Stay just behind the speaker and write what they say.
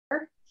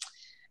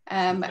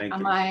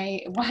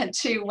I want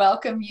to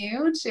welcome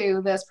you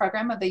to this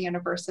program of the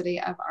University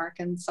of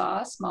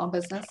Arkansas Small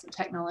Business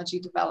Technology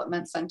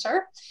Development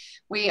Center.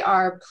 We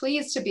are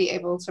pleased to be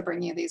able to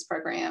bring you these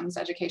programs,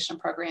 education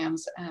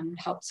programs,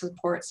 help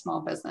support small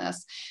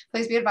business.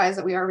 Please be advised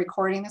that we are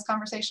recording this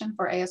conversation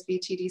for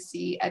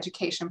ASBTDC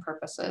education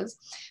purposes.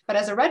 But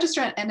as a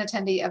registrant and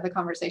attendee of the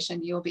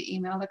conversation, you will be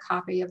emailed a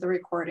copy of the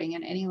recording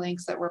and any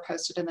links that were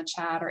posted in the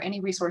chat or any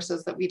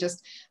resources that we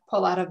just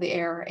pull out of the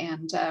air,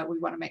 and we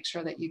want to make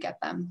sure that you get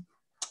them.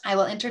 I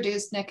will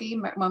introduce Nikki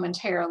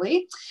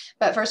momentarily,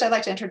 but first I'd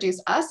like to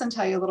introduce us and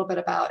tell you a little bit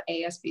about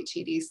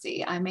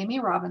ASBTDC. I'm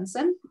Amy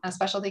Robinson, a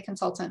specialty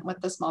consultant with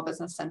the Small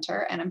Business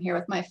Center, and I'm here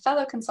with my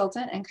fellow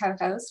consultant and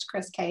co-host,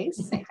 Chris Case.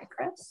 Say hi,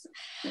 Chris.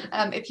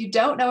 If you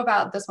don't know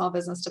about the Small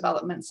Business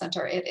Development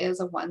Center, it is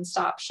a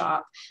one-stop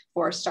shop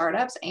for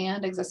startups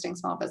and existing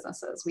small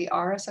businesses. We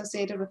are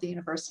associated with the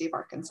University of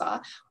Arkansas.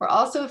 We're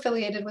also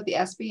affiliated with the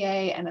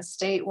SBA and a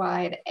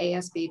statewide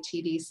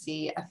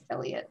ASBTDC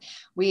affiliate.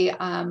 We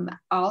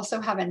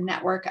also have a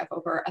network of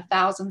over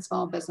 1,000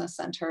 small business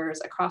centers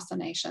across the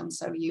nation,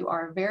 so you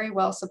are very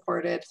well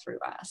supported through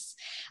us.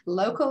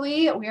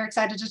 Locally, we are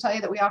excited to tell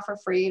you that we offer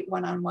free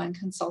one-on-one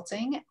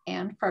consulting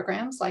and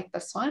programs like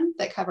this one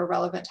that cover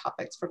relevant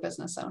topics for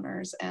business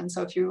owners. And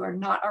so if you are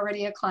not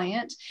already a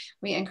client,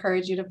 we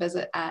encourage you to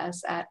visit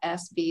us at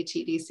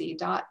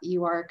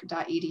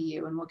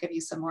sbtdc.uark.edu, and we'll give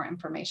you some more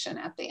information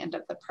at the end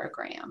of the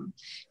program.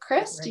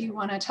 Chris, do you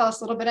want to tell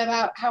us a little bit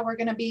about how we're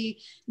going to be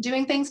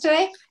doing things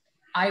today?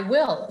 I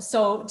will.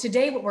 So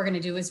today what we're going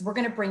to do is we're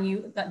going to bring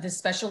you this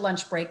special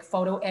lunch break,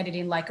 photo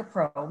editing like a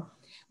pro.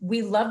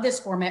 We love this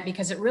format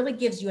because it really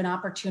gives you an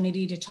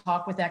opportunity to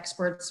talk with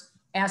experts,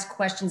 ask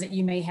questions that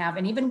you may have,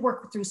 and even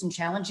work through some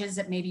challenges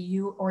that maybe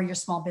you or your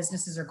small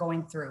businesses are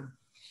going through.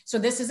 So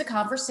this is a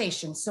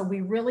conversation. So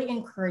we really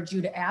encourage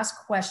you to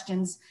ask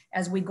questions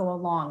as we go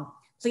along.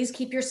 Please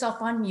keep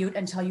yourself on mute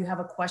until you have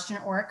a question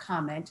or a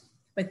comment,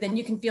 but then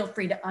you can feel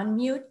free to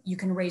unmute. You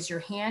can raise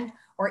your hand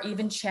or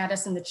even chat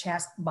us in the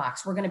chat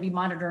box. We're going to be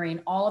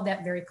monitoring all of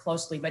that very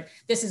closely, but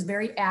this is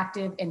very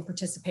active and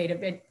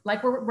participative.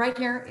 Like we're right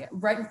here,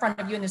 right in front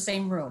of you in the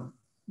same room.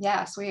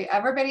 Yes,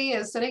 everybody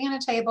is sitting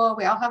at a table.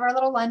 We all have our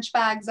little lunch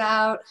bags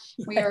out.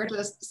 We are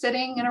just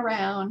sitting and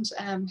around,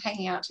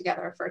 hanging out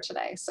together for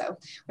today. So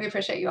we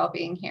appreciate you all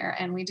being here,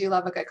 and we do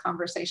love a good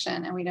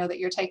conversation. And we know that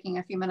you're taking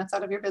a few minutes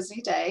out of your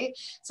busy day.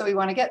 So we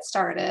want to get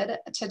started.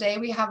 Today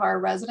we have our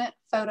resident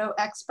photo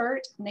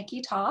expert,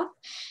 Nikki Toth.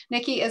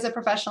 Nikki is a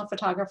professional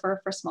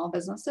photographer for small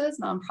businesses,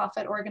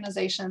 nonprofit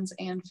organizations,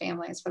 and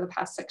families for the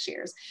past 6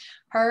 years.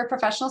 Her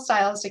professional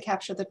style is to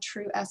capture the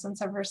true essence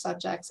of her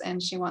subjects,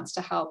 and she wants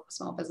to help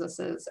small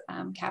businesses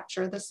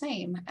capture the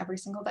same every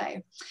single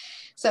day.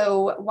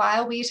 So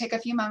while we take a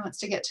few moments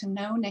to get to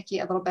know Nikki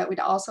a little bit, we'd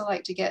also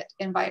like to get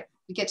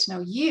to know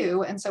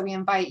you. And so we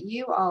invite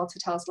you all to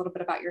tell us a little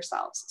bit about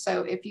yourselves.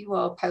 So if you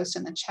will post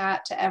in the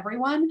chat to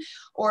everyone,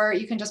 or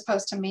you can just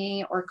post to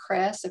me or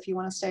Chris if you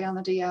want to stay on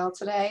the DL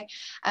today.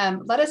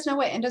 Let us know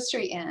what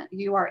industry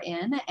you are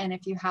in, and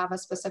if you have a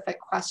specific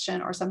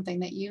question or something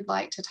that you'd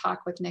like to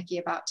talk with Nikki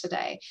about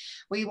today.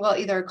 We will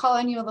either call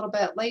on you a little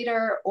bit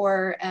later,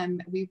 or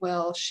we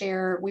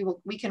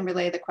can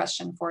relay the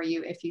question for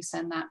you if you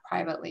send that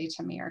privately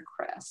to me or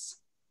Chris.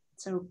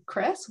 So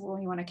Chris, you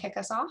want to kick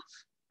us off?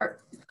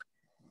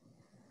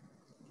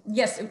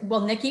 Yes,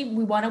 well, Nikki,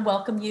 we want to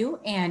welcome you.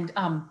 And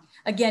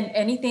again,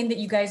 anything that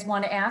you guys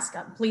want to ask,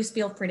 please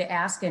feel free to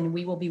ask, and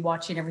we will be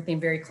watching everything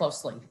very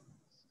closely.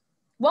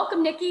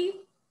 Welcome, Nikki.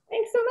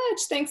 Thanks so much.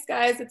 Thanks,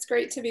 guys. It's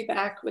great to be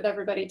back with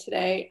everybody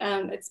today.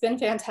 It's been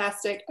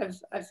fantastic.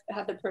 I've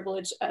had the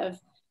privilege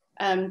of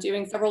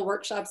doing several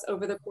workshops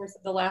over the course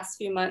of the last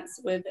few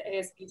months with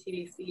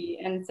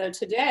ASBTDC. And so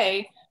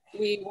today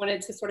we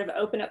wanted to sort of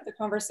open up the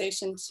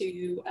conversation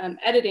to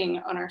editing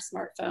on our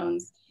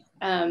smartphones.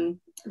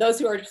 Those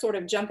who are sort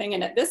of jumping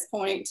in at this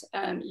point,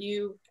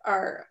 you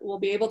will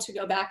be able to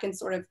go back and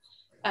sort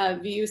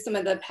of view some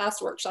of the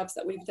past workshops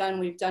that we've done.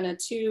 We've done a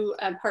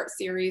two-part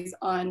series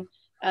on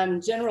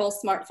general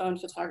smartphone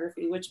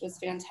photography, which was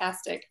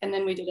fantastic. And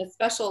then we did a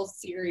special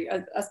series,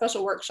 a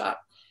special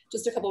workshop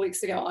just a couple of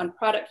weeks ago on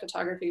product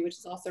photography, which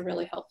is also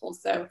really helpful.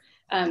 So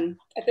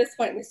at this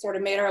point, we sort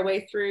of made our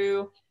way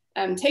through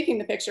taking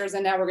the pictures,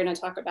 and now we're going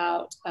to talk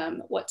about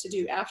what to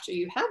do after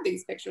you have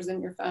these pictures in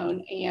your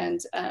phone,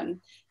 and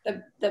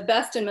the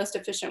best and most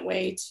efficient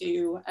way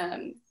to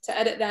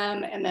edit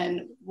them, and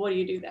then what do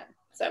you do then?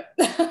 So.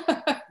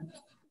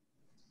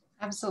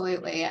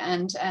 Absolutely.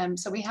 And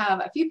so we have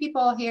a few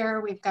people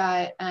here. We've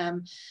got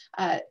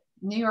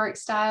New York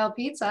style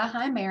pizza.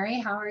 Hi, Mary.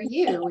 How are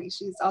you?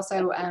 She's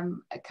also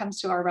comes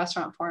to our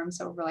restaurant forum,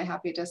 so we're really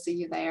happy to see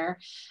you there.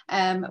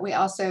 We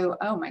also,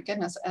 oh my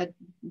goodness, a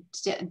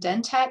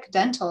Dentec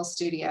Dental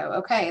Studio.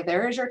 Okay,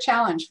 there is your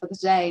challenge for the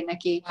day,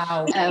 Nikki.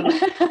 Wow.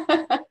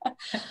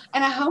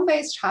 And a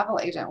home-based travel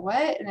agent,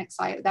 what an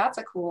that's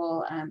a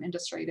cool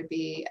industry to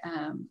be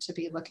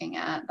looking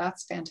at.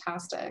 That's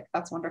fantastic.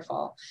 That's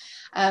wonderful.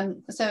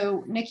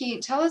 So Nikki,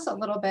 tell us a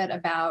little bit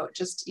about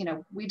just,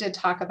 we did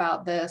talk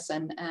about this,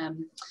 and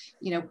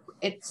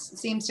it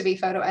seems to be,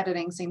 photo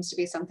editing seems to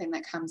be something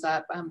that comes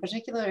up,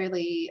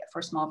 particularly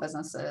for small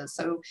businesses.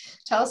 So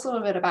tell us a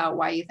little bit about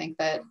why you think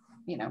that,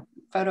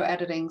 photo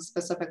editing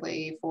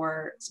specifically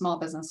for small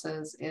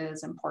businesses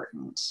is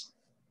important.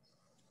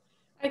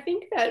 I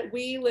think that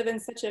we live in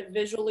such a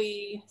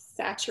visually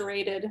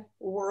saturated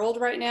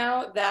world right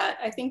now that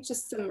I think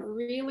just some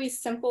really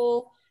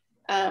simple,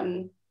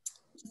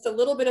 just a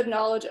little bit of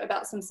knowledge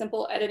about some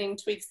simple editing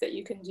tweaks that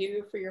you can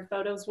do for your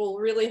photos will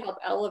really help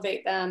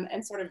elevate them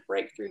and sort of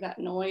break through that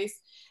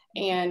noise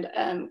and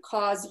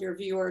cause your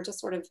viewer to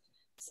sort of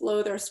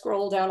slow their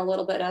scroll down a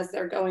little bit as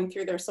they're going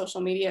through their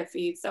social media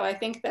feed. So I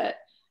think that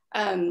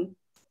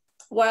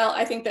while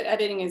I think that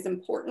editing is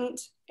important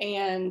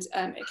and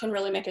it can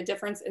really make a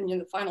difference in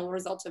the final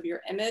result of your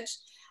image,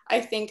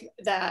 I think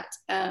that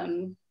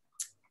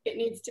it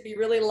needs to be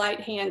really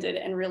light-handed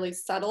and really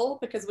subtle,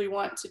 because we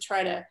want to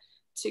try to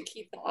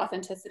keep the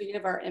authenticity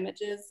of our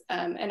images.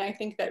 And I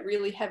think that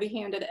really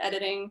heavy-handed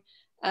editing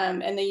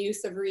and the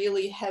use of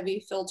really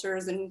heavy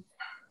filters and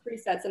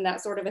presets and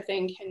that sort of a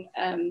thing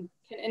can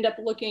end up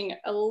looking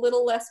a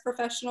little less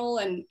professional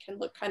and can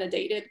look kind of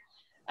dated.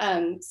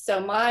 So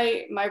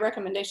my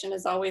recommendation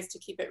is always to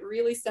keep it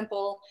really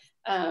simple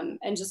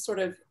and just sort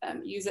of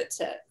use it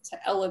to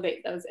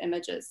elevate those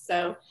images.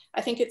 So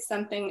I think it's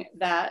something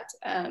that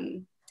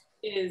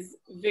is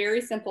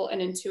very simple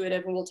and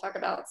intuitive, and we'll talk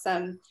about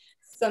some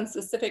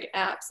specific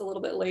apps a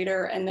little bit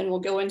later, and then we'll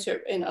go into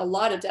it in a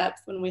lot of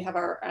depth when we have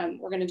our,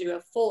 we're going to do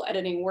a full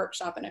editing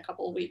workshop in a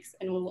couple of weeks,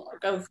 and we'll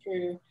go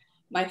through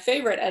my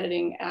favorite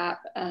editing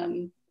app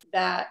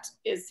that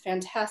is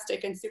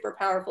fantastic and super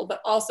powerful, but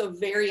also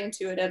very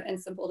intuitive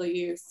and simple to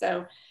use.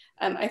 So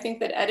I think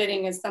that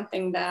editing is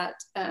something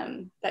that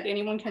that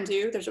anyone can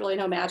do. There's really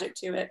no magic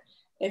to it.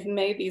 They've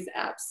made these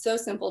apps so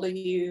simple to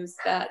use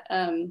that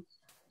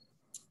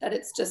that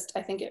it's just,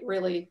 I think it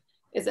really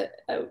is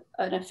an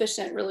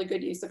efficient, really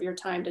good use of your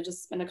time to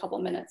just spend a couple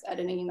minutes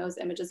editing those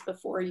images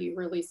before you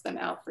release them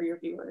out for your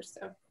viewers.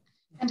 So.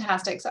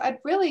 Fantastic. So I'd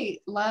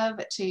really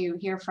love to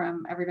hear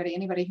from everybody,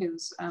 anybody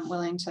who's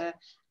willing to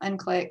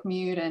unclick,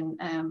 mute,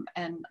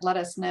 and let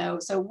us know.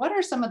 So what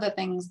are some of the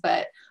things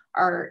that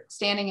are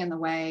standing in the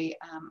way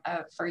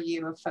for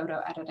you of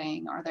photo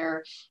editing? Are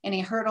there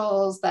any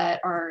hurdles that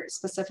are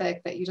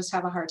specific that you just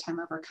have a hard time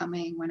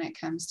overcoming when it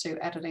comes to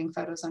editing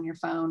photos on your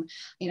phone?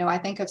 I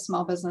think of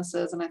small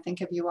businesses, and I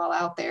think of you all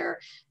out there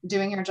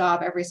doing your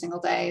job every single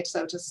day.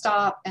 So to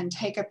stop and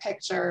take a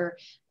picture,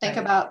 think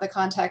about the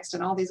context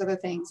and all these other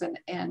things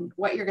and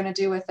what you're going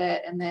to do with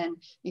it. And then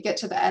you get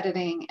to the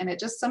editing, and it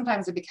just,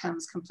 sometimes it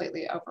becomes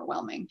completely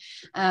overwhelming.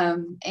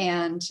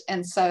 And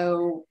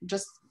so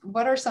just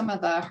what are some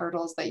of the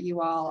hurdles that you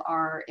all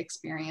are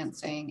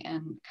experiencing,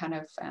 and kind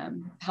of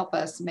help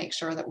us make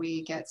sure that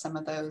we get some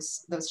of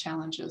those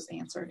challenges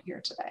answered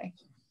here today?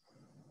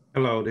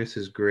 Hello, this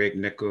is Greg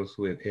Nichols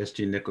with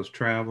SG Nichols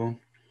Travel.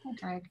 Hi,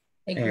 Greg.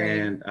 Hey,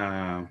 Greg.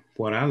 And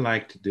what I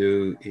like to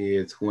do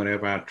is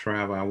whenever I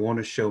travel, I want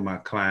to show my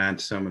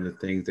clients some of the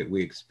things that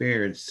we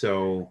experience.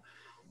 So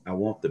I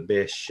want the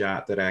best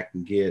shot that I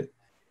can get.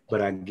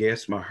 But I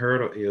guess my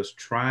hurdle is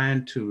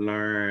trying to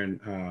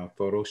learn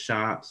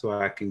Photoshop so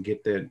I can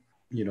get that,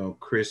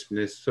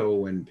 crispness. So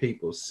when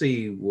people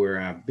see where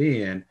I've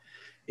been,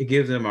 it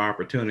gives them an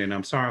opportunity. And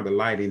I'm sorry the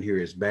light in here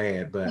is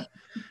bad, but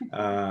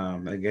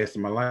I guess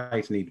my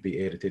lights need to be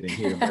edited in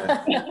here.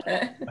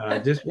 But I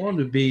just want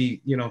to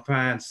be,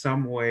 find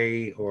some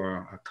way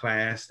or a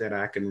class that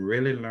I can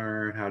really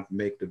learn how to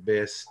make the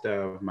best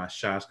of my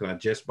shots. Because I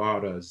just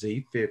bought a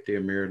Z50,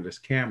 a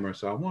mirrorless camera.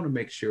 So I want to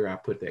make sure I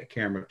put that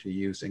camera to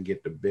use and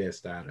get the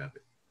best out of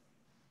it.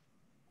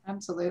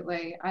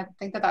 Absolutely. I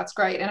think that that's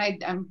great.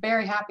 And I'm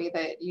very happy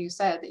that you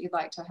said that you'd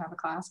like to have a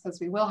class, because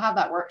we will have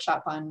that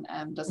workshop on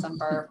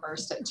December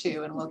 1st at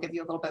 2, and we'll give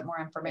you a little bit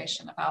more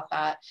information about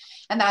that.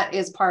 And that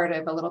is part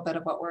of a little bit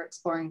of what we're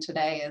exploring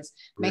today, is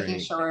making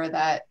sure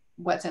that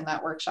what's in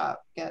that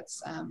workshop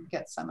gets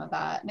some of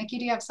that. Nikki,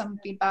 do you have some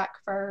feedback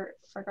for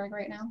Greg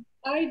right now?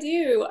 I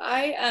do.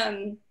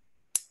 I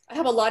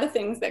have a lot of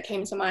things that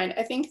came to mind.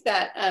 I think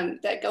that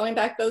that going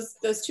back those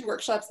 2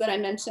 workshops that I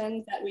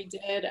mentioned that we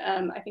did,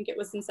 I think it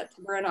was in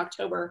September and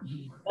October,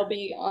 they'll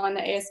be on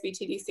the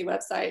ASBTDC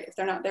website. If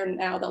they're not there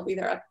now, they'll be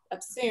there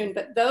up soon,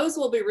 but those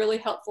will be really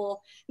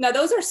helpful. Now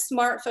those are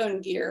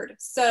smartphone geared.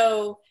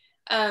 So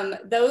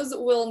those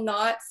will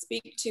not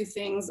speak to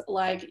things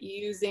like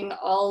using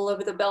all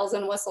of the bells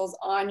and whistles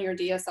on your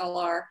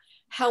DSLR.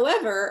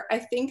 However, I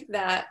think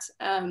that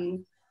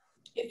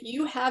if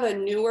you have a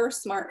newer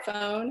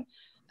smartphone,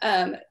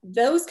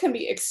 those can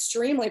be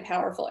extremely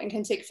powerful and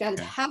can take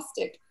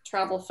fantastic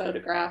travel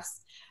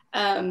photographs.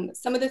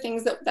 Some of the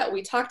things that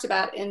we talked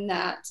about in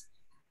that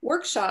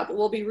workshop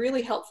will be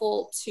really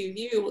helpful to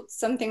you.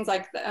 Some things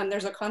like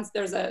there's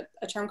a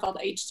term called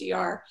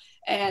HDR,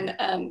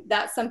 and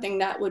that's something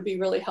that would be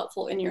really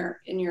helpful in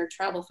your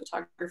travel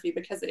photography,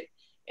 because it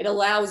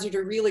allows you to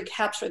really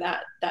capture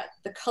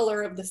the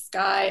color of the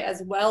sky,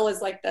 as well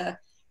as like the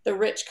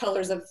rich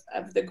colors of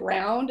the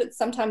ground.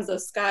 Sometimes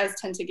those skies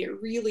tend to get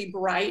really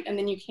bright, and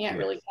then you can't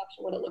really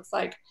capture what it looks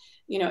like,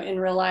 you know, in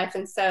real life.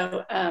 And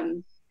so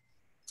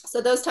so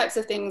those types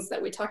of things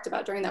that we talked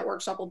about during that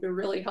workshop will be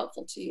really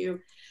helpful to you.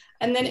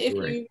 And then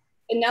and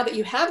now that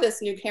you have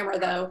this new camera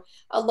though,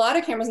 a lot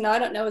of cameras, now I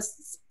don't know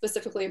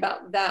specifically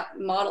about that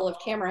model of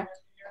camera,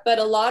 but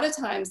a lot of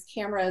times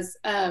cameras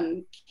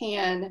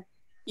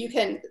you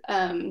can,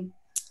 I'm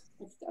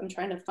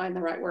trying to find the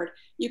right word.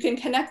 You can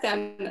connect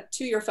them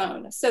to your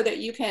phone so that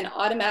you can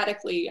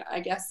automatically,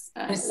 I guess,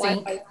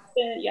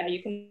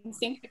 you can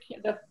sync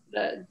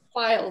the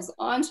files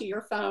onto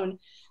your phone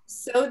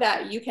so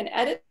that you can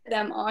edit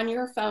them on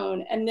your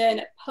phone and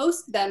then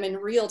post them in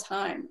real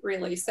time,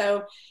 really.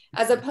 So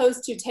as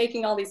opposed to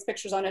taking all these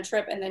pictures on a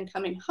trip and then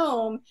coming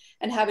home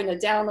and having to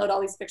download all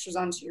these pictures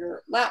onto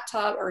your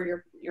laptop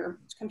or your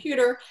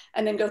computer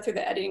and then go through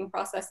the editing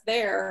process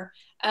there,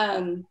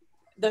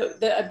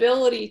 the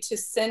ability to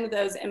send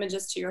those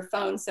images to your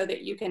phone so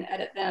that you can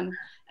edit them.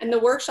 And the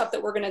workshop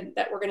that we're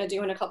gonna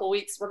do in a couple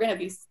weeks, we're gonna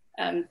be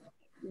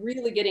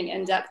really getting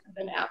in depth with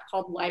an app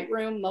called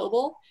Lightroom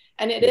Mobile,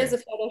 and it is a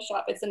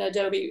Photoshop. It's an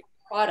Adobe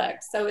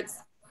product, so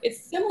it's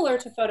similar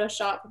to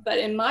Photoshop, but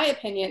in my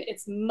opinion,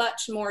 it's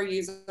much more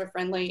user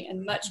friendly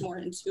and much more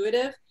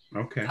intuitive.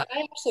 Okay.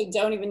 I actually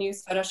don't even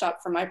use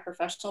Photoshop for my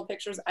professional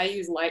pictures. I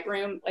use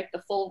Lightroom, like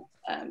the full,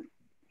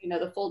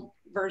 the full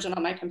version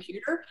on my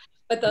computer.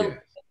 But the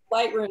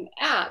Lightroom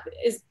app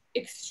is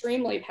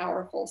extremely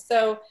powerful.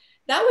 So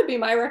that would be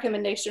my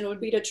recommendation,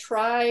 would be to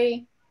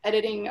try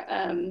editing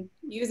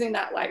using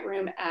that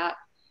Lightroom app.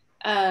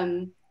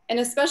 And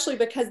especially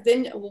because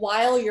then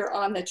while you're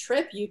on the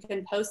trip, you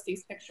can post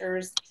these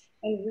pictures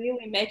and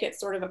really make it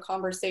sort of a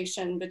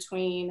conversation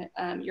between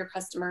your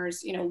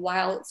customers, you know,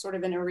 while it's sort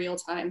of in a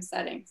real-time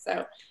setting.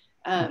 So,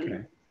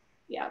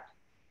 yeah.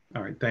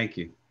 All right, thank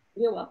you.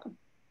 You're welcome.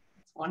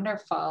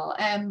 Wonderful.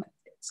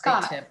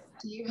 Scott,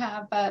 do you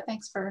have,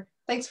 thanks for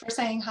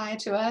saying hi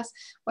to us.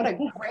 What a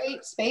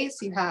great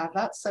space you have.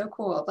 That's so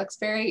cool. It looks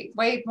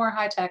way more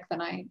high tech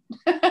than I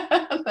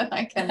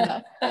can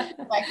handle.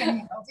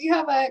 Do you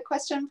have a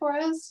question for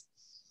us?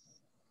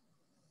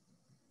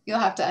 You'll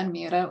have to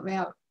unmute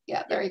it.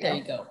 Yeah, there you go. There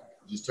you go.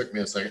 Just took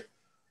me a second.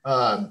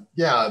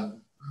 Yeah,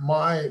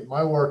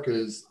 my work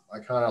is, I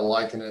kind of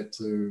liken it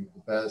to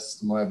the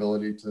best of my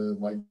ability to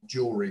like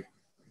jewelry.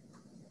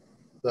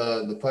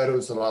 The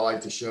photos that I like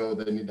to show,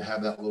 they need to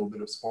have that little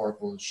bit of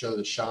sparkle and show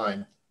the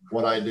shine.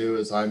 What I do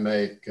is I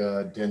make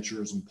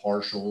dentures and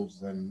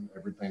partials and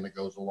everything that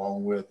goes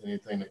along with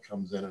anything that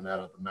comes in and out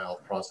of the mouth,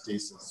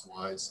 prosthesis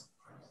wise.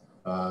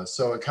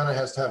 So it kind of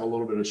has to have a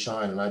little bit of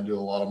shine, and I do a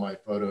lot of my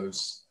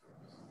photos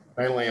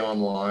mainly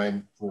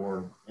online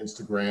for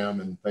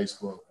Instagram and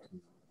Facebook to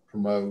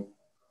promote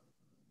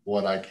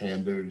what I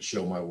can do to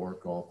show my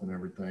work off and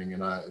everything.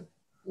 And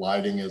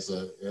lighting is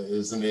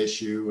an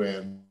issue,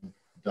 and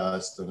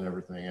dust and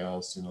everything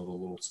else, you know, the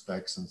little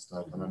specks and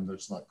stuff. And I'm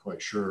just not quite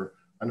sure.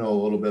 I know a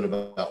little bit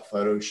about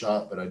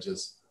Photoshop, but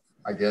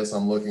I guess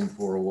I'm looking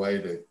for a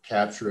way to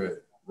capture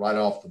it right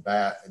off the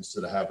bat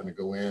instead of having to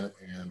go in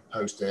and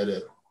post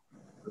edit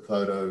the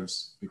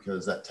photos,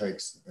 because that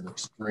takes an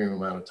extreme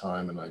amount of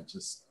time, and I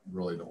just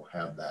really don't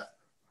have that.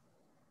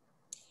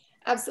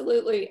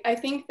 Absolutely. I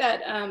think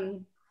that a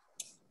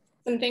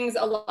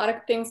lot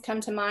of things come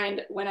to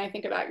mind when I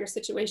think about your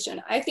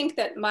situation. I think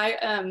that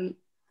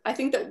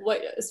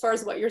as far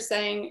as what you're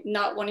saying,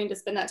 not wanting to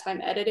spend that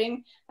time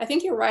editing, I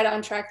think you're right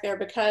on track there,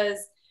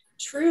 because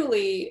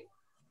truly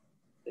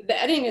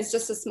the editing is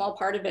just a small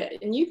part of it.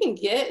 And you can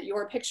get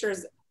your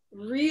pictures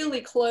really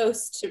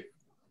close to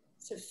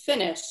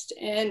finished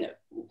and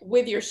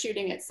with your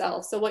shooting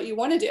itself. So what you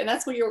want to do, and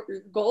that's what your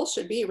goal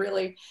should be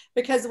really,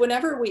 because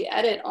whenever we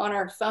edit on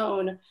our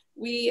phone,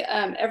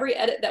 every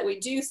edit that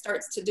we do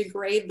starts to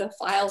degrade the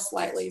file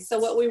slightly. So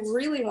what we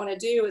really want to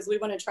do is we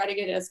want to try to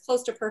get it as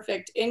close to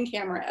perfect in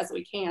camera as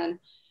we can.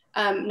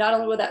 Not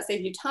only will that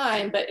save you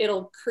time, but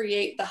it'll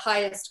create the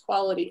highest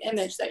quality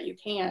image that you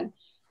can.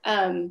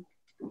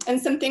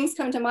 And some things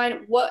come to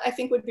mind. What I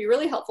think would be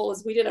really helpful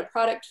is we did a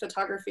product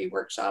photography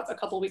workshop a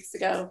couple weeks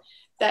ago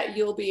that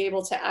you'll be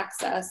able to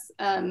access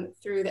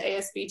through the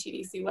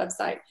ASBTDC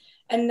website.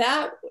 And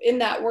in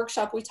that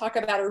workshop, we talk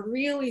about a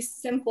really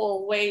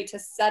simple way to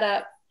set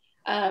up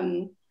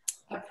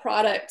a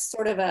product,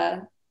 sort of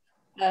a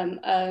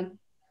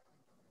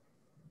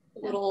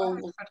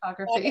little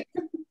photography.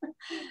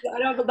 I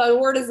don't know, the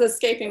word is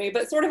escaping me,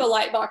 but sort of a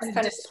light box kind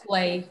of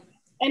display.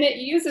 And it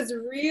uses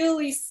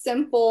really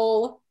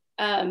simple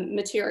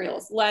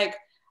materials, like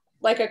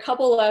a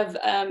couple of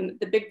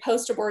the big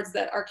poster boards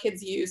that our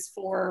kids use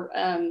for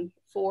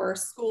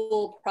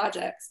school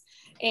projects.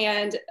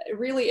 And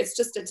really, it's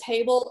just a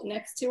table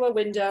next to a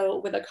window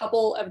with a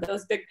couple of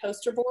those big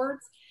poster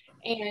boards.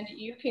 And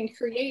you can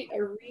create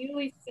a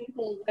really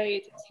simple way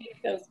to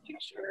take those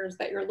pictures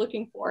that you're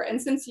looking for.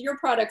 And since your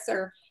products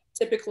are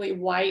typically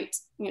white,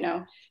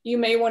 you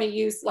may want to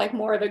use like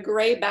more of a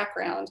gray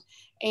background.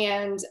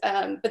 And,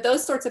 but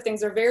those sorts of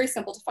things are very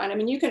simple to find. I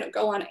mean, you can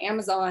go on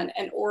Amazon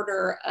and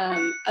order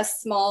a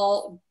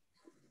small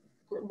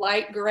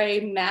light gray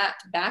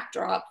matte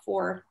backdrop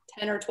for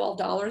 $10 or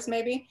 $12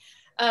 maybe.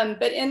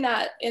 But in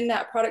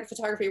that product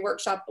photography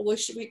workshop,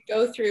 we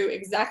go through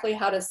exactly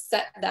how to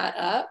set that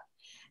up.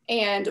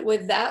 And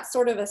with that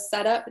sort of a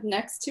setup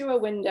next to a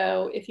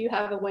window, if you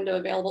have a window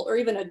available, or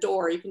even a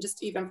door, you can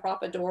just even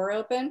prop a door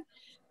open.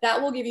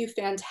 That will give you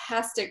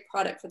fantastic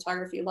product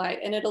photography light,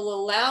 and it'll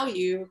allow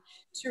you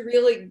to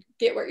really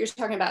get what you're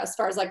talking about as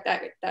far as like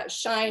that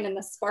shine and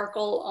the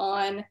sparkle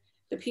on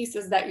the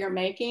pieces that you're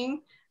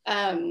making.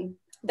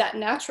 That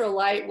natural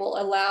light will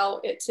allow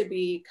it to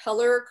be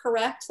color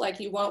correct. Like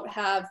you won't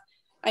have,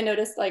 I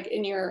noticed like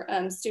in your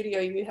studio,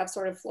 you have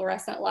sort of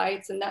fluorescent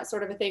lights and that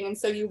sort of a thing. And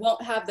so you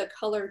won't have the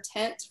color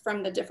tint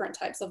from the different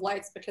types of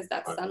lights, because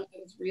that sunlight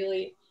is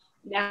really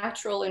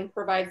natural and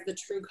provides the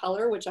true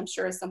color, which I'm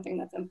sure is something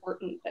that's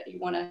important that you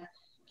want to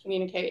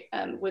communicate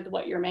with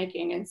what you're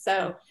making. And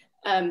so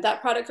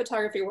that product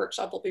photography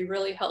workshop will be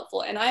really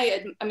helpful. And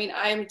I mean,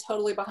 I'm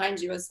totally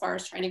behind you as far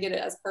as trying to get it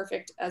as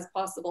perfect as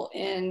possible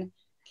in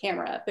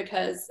camera,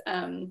 because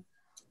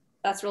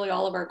that's really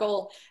all of our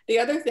goal. The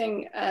other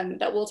thing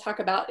that we'll talk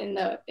about in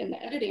the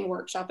editing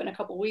workshop in a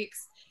couple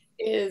weeks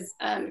is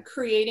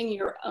creating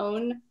your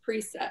own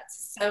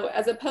presets. So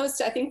as opposed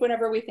to, I think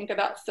whenever we think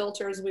about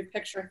filters, we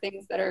picture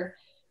things that are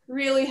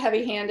really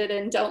heavy-handed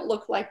and don't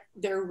look like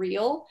they're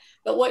real.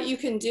 But what you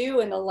can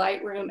do in the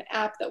Lightroom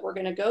app that we're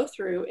going to go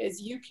through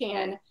is you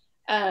can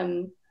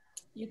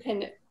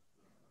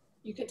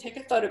take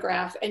a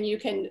photograph and you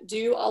can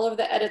do all of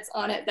the edits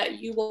on it that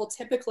you will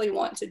typically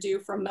want to do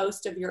for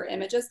most of your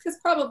images, because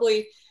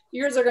probably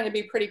yours are going to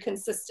be pretty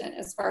consistent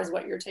as far as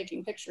what you're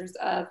taking pictures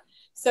of.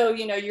 So,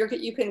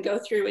 you can go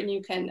through and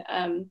you can,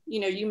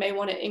 you may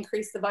want to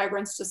increase the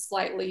vibrance just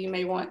slightly. You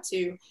may want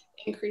to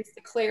increase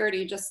the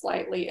clarity just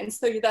slightly. And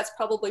so that's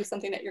probably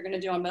something that you're going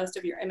to do on most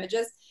of your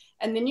images.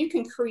 And then you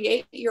can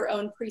create your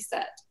own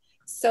preset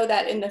so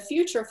that in the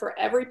future, for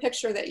every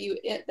picture that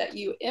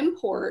you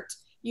import,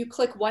 you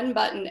click one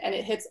button and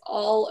it hits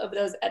all of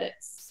those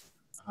edits.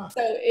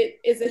 So it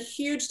is a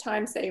huge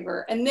time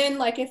saver. And then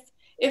like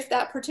if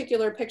that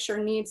particular picture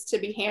needs to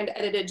be hand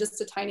edited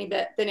just a tiny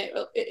bit, then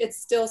it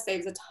still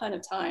saves a ton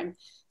of time.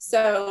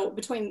 So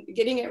between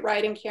getting it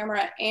right in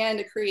camera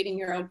and creating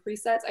your own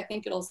presets, I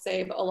think it'll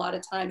save a lot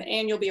of time,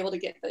 and you'll be able to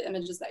get the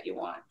images that you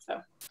want. So.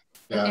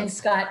 Yeah. And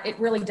Scott, it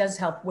really does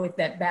help with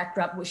that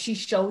backdrop, which she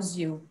shows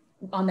you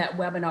on that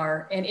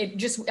webinar. And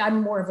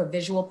I'm more of a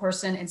visual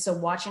person. And so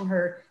watching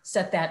her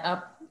set that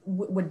up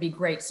would be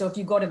great. So if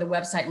you go to the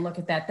website and look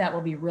at that, that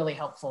will be really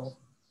helpful.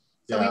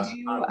 So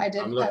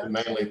yeah, I'm looking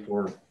mainly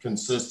for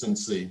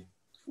consistency.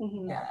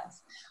 Mm-hmm.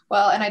 Yes.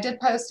 Well, and I did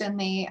post in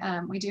the,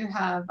 we do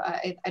have,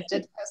 I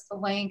did post the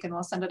link, and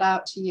we'll send it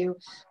out to you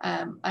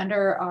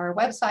under our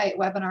website,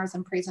 webinars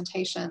and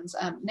presentations.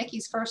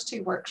 Nikki's first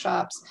two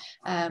workshops,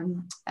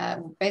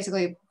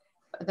 basically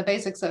the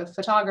basics of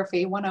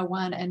photography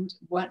 101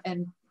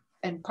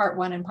 and part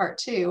 1 and part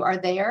 2 are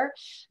there.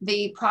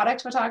 The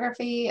product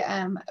photography,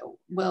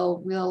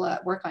 we'll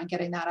work on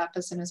getting that up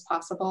as soon as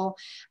possible.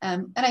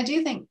 And I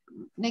do think,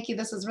 Nikki,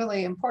 this is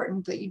really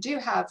important that you do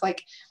have,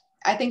 like,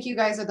 I think you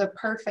guys are the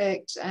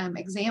perfect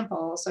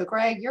example. So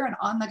Greg, you're an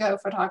on-the-go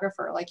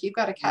photographer. Like, you've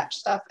got to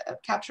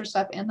capture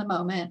stuff in the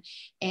moment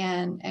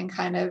and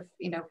kind of,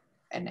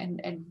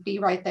 and be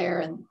right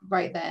there and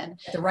right then.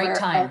 At the right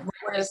time.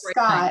 Whereas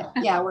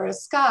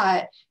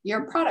Scott,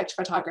 you're product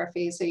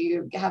photography. So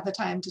you have the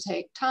time to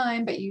take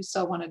time, but you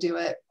still want to do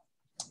it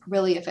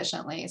really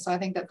efficiently. So I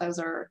think that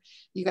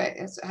you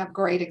guys have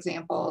great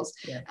examples.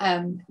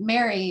 Yeah.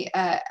 Mary,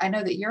 I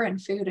know that you're in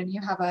food, and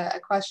you have a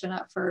question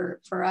up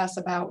for us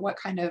about what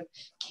kind of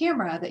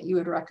camera that you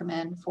would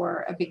recommend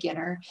for a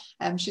beginner.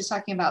 She's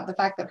talking about the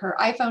fact that her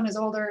iPhone is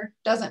older,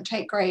 doesn't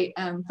take great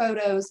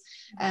photos.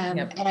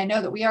 Yep. And I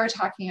know that we are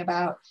talking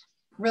about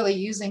really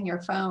using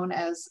your phone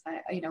as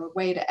a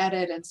way to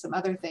edit and some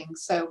other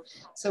things. So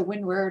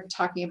when we're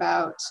talking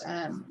about,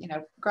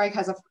 Greg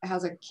has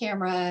a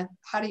camera,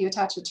 how do you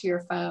attach it to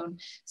your phone?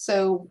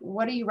 So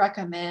what do you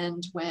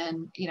recommend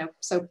when,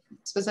 so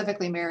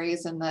specifically Mary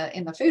is in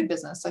the food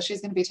business. So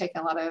she's going to be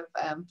taking a lot of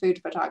food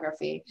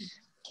photography.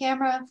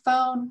 Camera,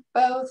 phone,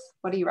 both.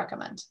 What do you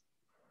recommend?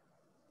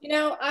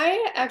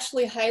 I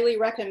actually highly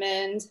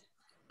recommend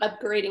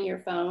upgrading your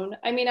phone.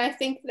 I mean, I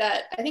think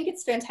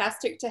it's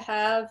fantastic to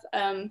have,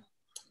 a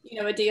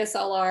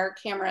DSLR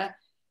camera,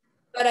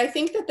 but I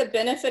think that the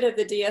benefit of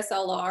the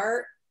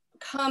DSLR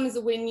comes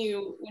when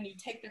you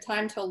take the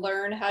time to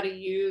learn how to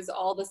use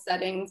all the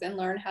settings and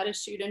learn how to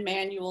shoot in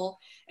manual.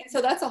 And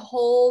so that's a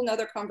whole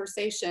nother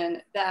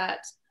conversation that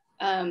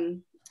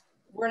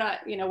we're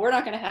not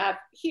going to have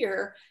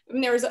here. I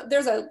mean, there's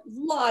a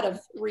lot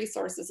of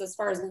resources as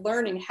far as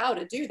learning how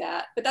to do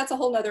that, but that's a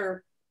whole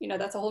nother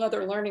that's a whole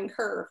other learning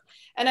curve.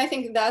 And I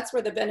think that's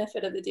where the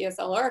benefit of the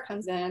DSLR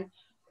comes in.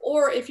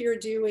 Or if you're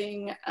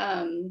doing,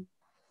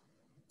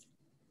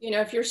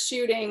 if you're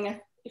shooting,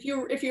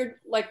 if you're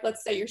like,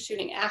 let's say you're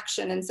shooting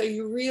action, and so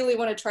you really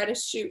want to try to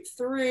shoot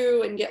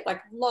through and get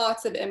like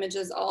lots of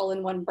images all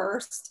in one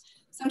burst.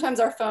 Sometimes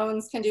our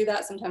phones can do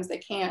that, sometimes they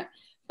can't.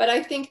 But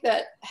I think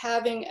that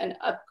having an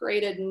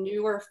upgraded,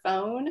 newer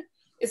phone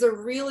is a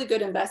really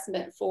good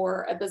investment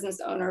for a business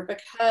owner,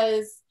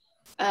 because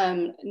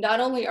not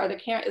only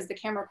is the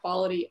camera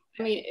quality,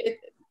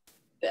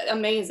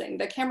 amazing.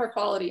 The camera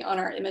quality on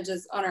our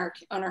images on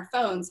our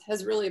phones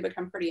has really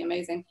become pretty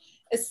amazing,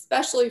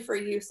 especially for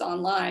use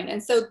online.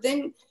 And so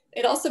then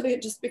it also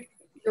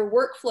your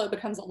workflow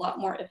becomes a lot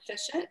more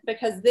efficient,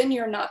 because then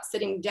you're not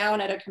sitting down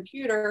at a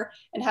computer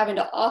and having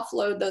to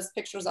offload those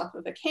pictures off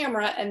of the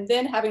camera and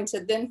then having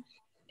to then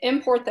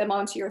import them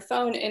onto your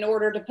phone in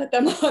order to put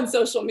them on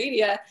social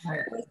media. Right.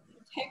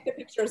 Take the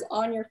pictures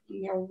on your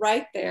phone, they're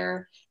right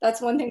there.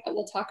 That's one thing that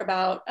we'll talk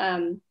about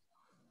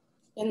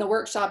in the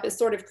workshop, is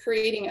sort of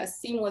creating a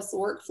seamless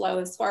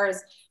workflow as far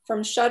as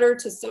from Shutter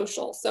to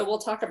social. So we'll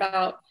talk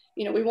about,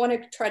 we want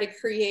to try to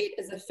create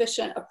as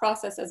efficient a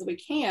process as we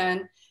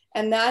can.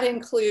 And that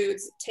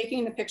includes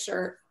taking the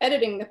picture,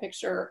 editing the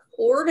picture,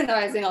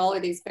 organizing all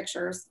of these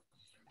pictures.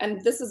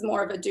 And this is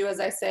more of a do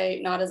as I say,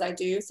 not as I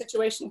do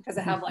situation, because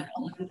I have like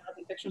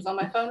 11,000 pictures on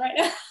my phone right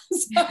now.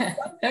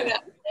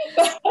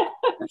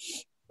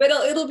 But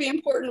it'll be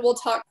important. We'll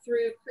talk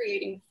through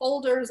creating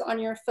folders on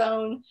your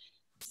phone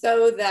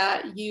so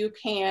that you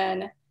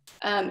can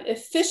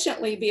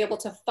efficiently be able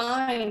to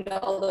find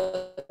all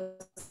the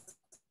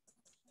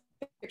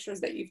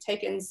pictures that you've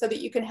taken, so that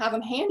you can have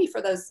them handy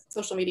for those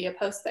social media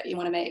posts that you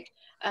want to make.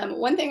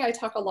 One thing I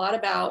talk a lot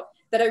about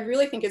that I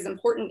really think is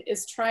important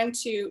is trying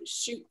to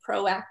shoot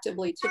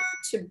proactively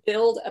to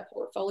build a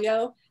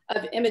portfolio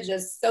of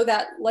images, so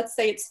that, let's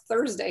say it's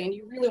Thursday and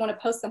you really want to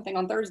post something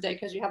on Thursday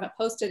because you haven't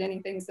posted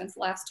anything since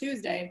last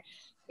Tuesday,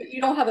 but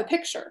you don't have a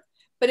picture.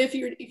 But if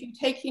you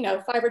take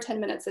 5 or 10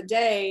 minutes a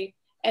day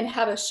and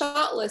have a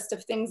shot list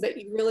of things that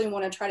you really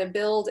want to try to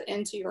build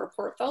into your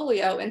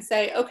portfolio, and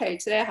say, okay,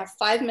 today I have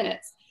 5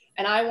 minutes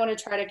and I want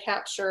to try to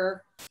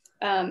capture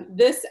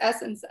this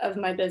essence of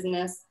my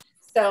business.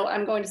 So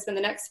I'm going to spend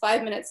the next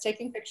 5 minutes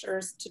taking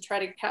pictures to try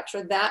to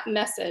capture that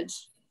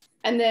message,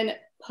 and then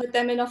put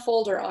them in a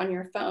folder on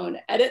your phone,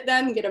 edit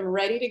them, get them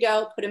ready to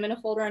go, put them in a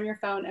folder on your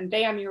phone, and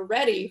bam, you're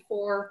ready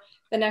for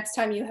the next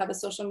time you have a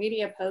social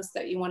media post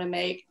that you want to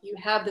make. You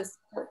have this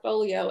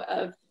portfolio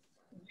of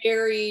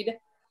varied,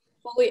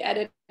 fully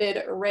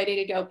edited, ready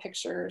to go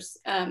pictures.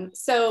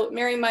 So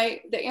Mary,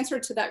 the answer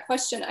to that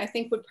question, I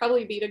think, would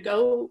probably be to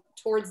go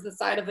towards the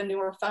side of a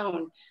newer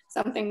phone,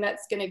 something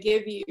that's going to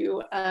give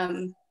you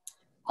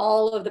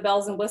all of the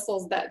bells and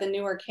whistles that the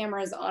newer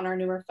cameras on our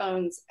newer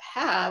phones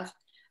have.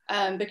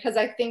 Because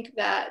I think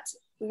that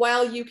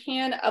while you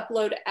can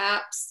upload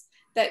apps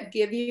that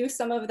give you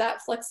some of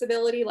that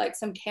flexibility, like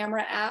some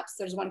camera apps,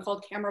 there's one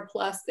called Camera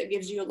Plus that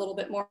gives you a little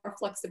bit more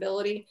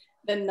flexibility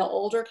than the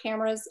older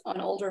cameras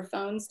on older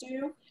phones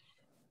do.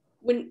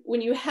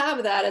 When you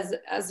have that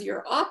as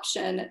your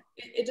option,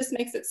 it just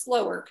makes it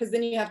slower, because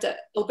then you have to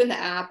open the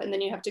app, and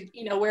then you have to,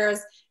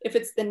 whereas if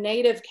it's the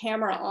native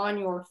camera on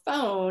your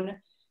phone,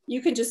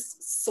 you can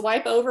just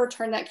swipe over,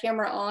 turn that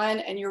camera on,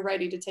 and you're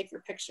ready to take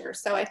your picture.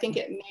 So I think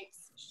it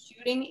makes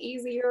shooting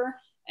easier,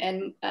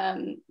 and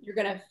you're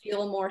going to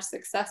feel more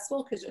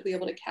successful because you'll be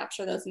able to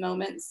capture those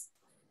moments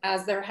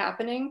as they're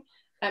happening,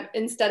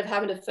 instead of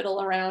having to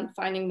fiddle around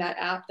finding that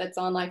app that's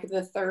on like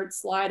the third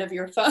slide of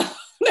your phone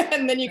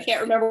and then you can't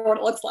remember what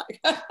it looks like.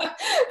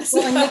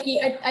 Well, and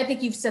Nikki, I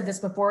think you've said this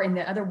before in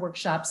the other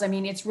workshops. I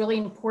mean, it's really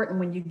important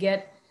when you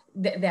get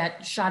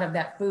that shot of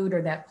that food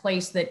or that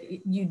place that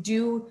you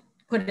do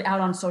put it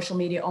out on social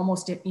media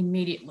almost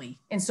immediately.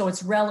 And so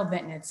it's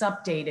relevant and it's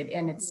updated,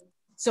 and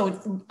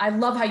I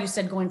love how you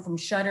said going from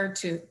Shutter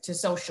to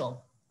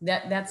social.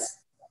 That's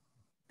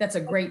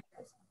a great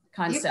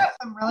concept. You've got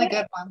some really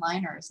good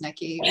one-liners,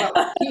 Nikki.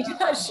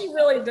 She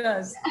really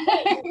does.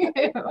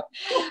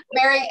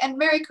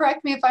 Mary,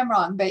 correct me if I'm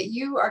wrong, but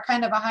you are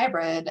kind of a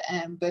hybrid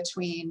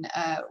between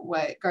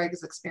what Greg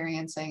is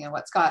experiencing and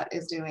what Scott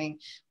is doing,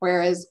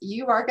 whereas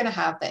you are going to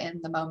have the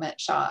in-the-moment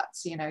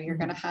shots. You're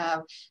going to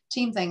have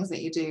team things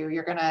that you do.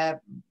 You're going to,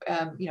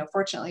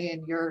 fortunately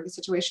in your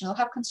situation, you'll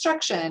have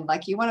construction.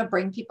 Like, you want to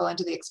bring people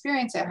into the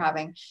experience they're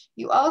having.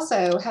 You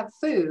also have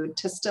food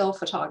to still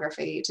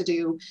photography to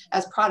do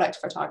as product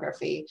photography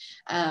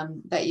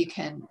that you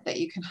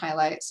can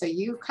highlight. So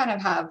you kind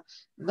of have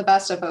the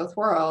best of both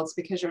worlds,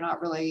 because you're not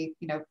really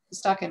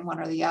stuck in one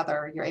or the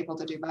other. You're able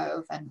to do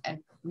both and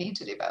need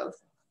to do both.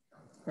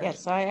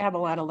 Yes, I have a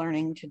lot of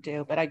learning to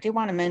do, but I do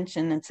want to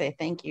mention and say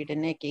thank you to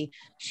Nikki.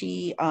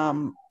 She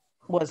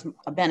was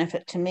a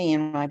benefit to me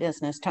in my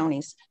business,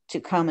 Tony's, to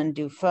come and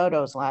do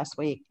photos last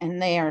week,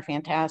 and they are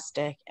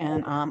fantastic.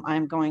 And I'm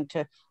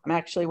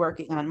actually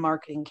working on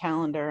marketing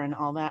calendar and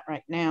all that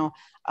right now.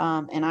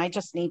 And I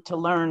just need to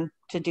learn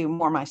to do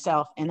more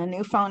myself. And a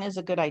new phone is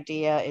a good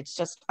idea. It's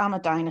just, I'm a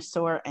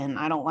dinosaur and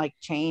I don't like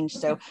change.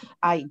 So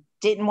I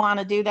didn't want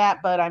to do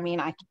that, but I mean,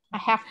 I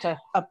have to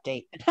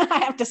update. I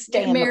have to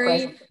stay in the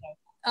present.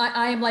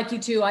 I am like you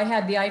too. I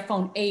had the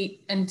iPhone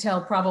 8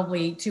 until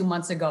probably 2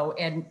 months ago,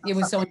 and it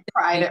was so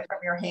pried it from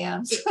your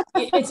hands.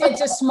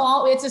 It's a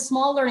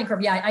small learning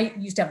curve. Yeah, I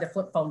used to have the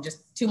flip phone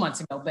just 2 months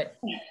ago, but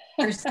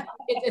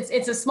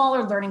it's a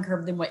smaller learning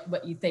curve than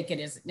what you think it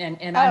is.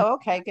 And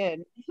okay,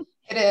 good.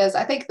 It is.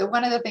 I think that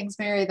one of the things,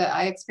 Mary, that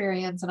I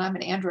experience, and I'm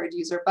an Android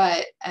user,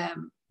 but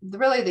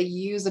really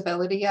the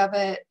usability of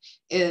it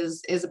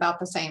is about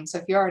the same. So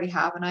if you already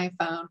have an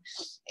iPhone,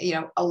 you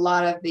know, a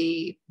lot of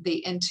the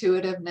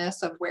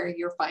intuitiveness of where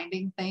you're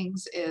finding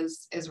things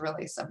is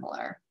really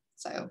similar.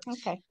 So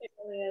okay, it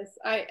really is.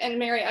 And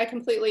Mary, I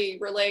completely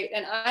relate.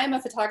 And I'm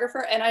a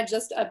photographer, and I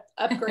just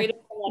upgraded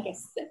from like a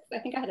 6. I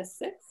think I had a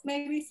 6,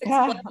 maybe 6.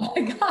 Oh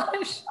my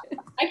gosh,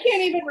 I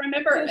can't even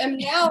remember. And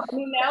now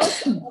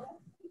it's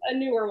a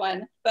newer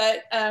one,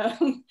 but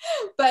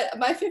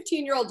my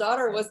 15-year-old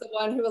daughter was the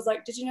one who was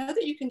like, "Did you know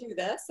that you can do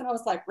this?" And I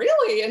was like,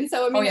 "Really?" And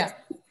so I mean,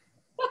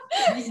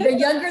 the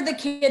younger the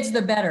kids,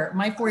 the better.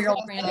 My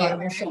 4-year-old granddaughter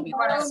will show me. You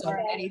want to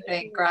learn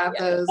anything? Grab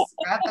those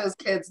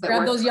kids.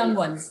 Grab those young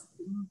ones.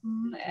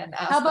 And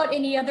how about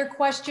any other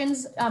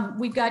questions?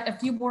 We've got a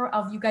few more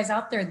of you guys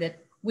out there that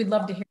we'd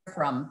love to hear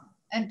from.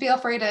 And feel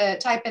free to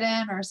type it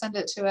in or send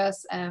it to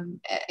us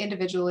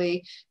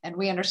individually. And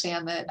we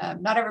understand that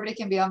not everybody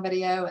can be on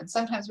video, and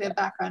sometimes we have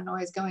background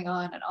noise going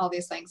on and all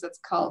these things. It's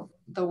called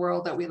the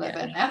world that we live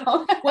in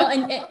now. Well,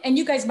 and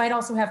you guys might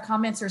also have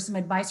comments or some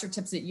advice or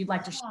tips that you'd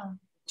like to share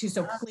too,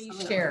 so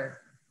please share.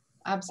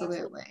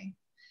 Absolutely.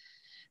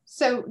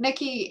 So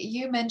Nikki,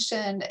 you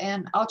mentioned,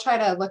 and I'll try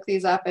to look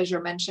these up as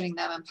you're mentioning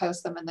them and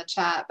post them in the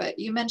chat, but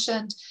you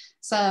mentioned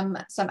some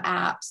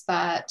apps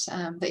that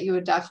that you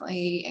would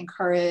definitely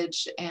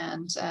encourage.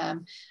 And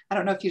I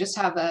don't know if you just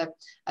have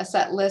a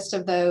set list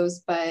of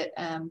those, but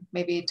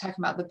maybe talking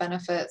about the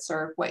benefits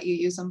or what you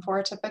use them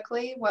for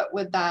typically. What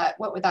would that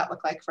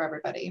look like for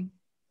everybody?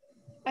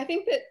 I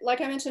think that,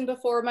 like I mentioned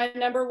before, my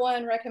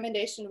 #1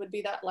 recommendation would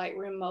be that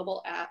Lightroom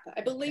mobile app.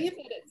 I believe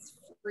that it's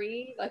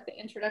free, like the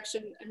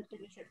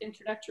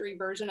introductory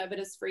version of it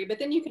is free, but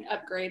then you can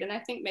upgrade, and I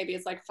think maybe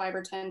it's like $5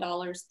 or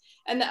 $10.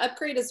 And the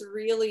upgrade is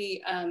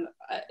really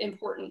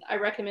important. I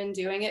recommend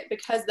doing it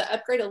because the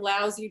upgrade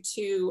allows you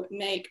to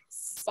make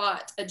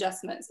spot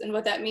adjustments. And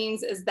what that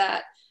means is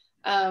that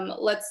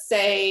let's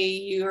say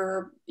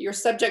your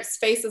subject's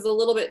face is a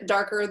little bit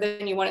darker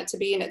than you want it to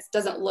be, and it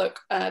doesn't look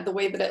the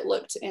way that it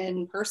looked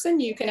in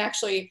person. You can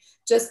actually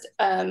just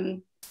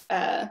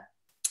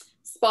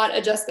spot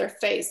adjust their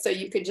face. So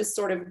you could just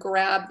sort of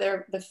grab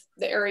the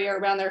area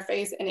around their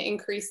face and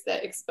increase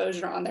the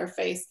exposure on their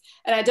face.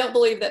 And I don't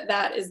believe that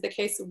that is the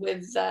case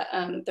with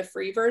the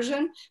free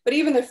version, but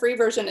even the free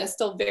version is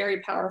still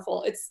very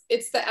powerful.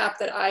 It's the app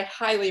that I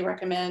highly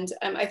recommend.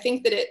 I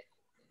think that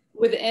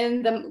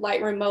within the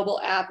Lightroom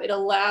mobile app, it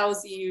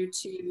allows you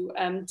to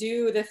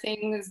do the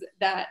things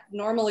that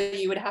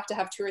normally you would have to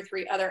have 2 or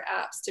 3 other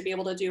apps to be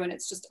able to do, and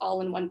it's just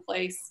all in one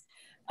place.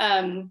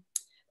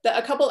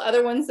 A couple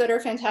other ones that are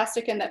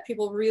fantastic and that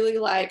people really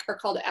like are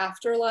called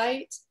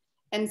Afterlight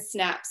and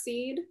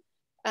Snapseed.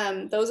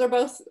 Those are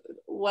both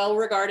well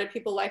regarded.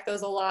 People like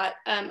those a lot.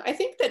 I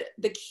think that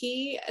the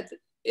key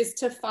is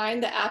to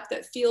find the app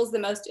that feels the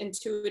most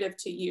intuitive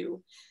to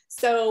you.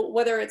 So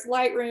whether it's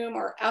Lightroom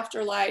or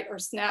Afterlight or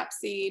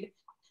Snapseed,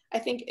 I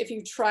think if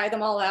you try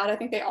them all out, I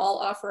think they all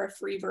offer a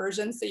free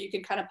version, so you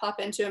can kind of pop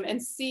into them and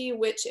see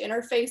which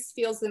interface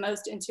feels the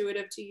most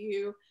intuitive to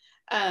you.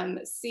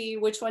 See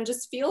which one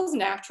just feels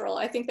natural.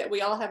 I think that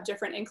we all have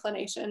different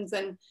inclinations,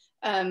 and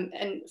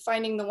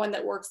finding the one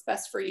that works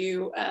best for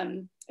you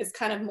is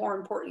kind of more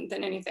important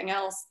than anything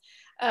else.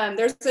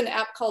 There's an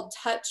app called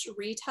Touch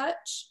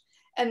Retouch,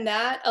 and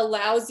that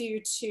allows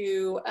you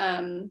to,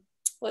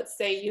 let's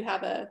say you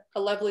have a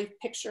lovely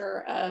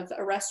picture of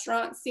a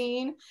restaurant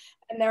scene,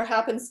 and there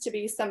happens to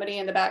be somebody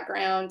in the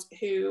background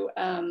who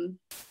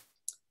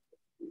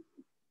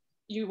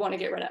you want to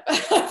get rid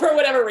of for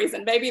whatever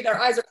reason. Maybe their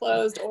eyes are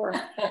closed, or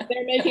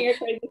they're making a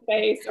crazy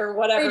face, or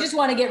whatever. Or you just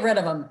want to get rid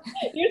of them.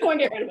 You just want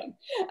to get rid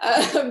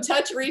of them.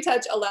 Touch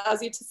Retouch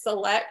allows you to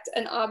select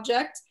an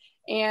object,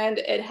 and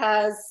it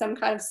has some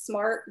kind of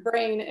smart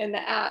brain in the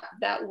app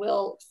that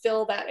will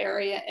fill that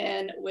area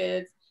in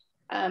with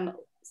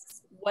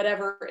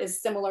whatever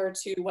is similar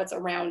to what's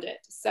around it.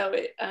 So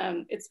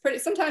it's pretty,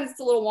 sometimes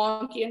it's a little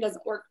wonky and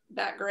doesn't work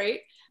that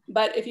great,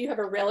 but if you have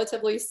a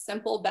relatively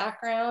simple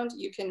background,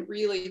 you can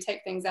really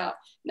take things out.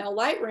 Now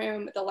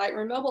Lightroom, the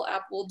Lightroom mobile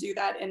app will do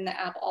that in the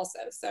app also.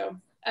 So,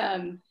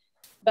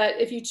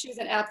 but if you choose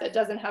an app that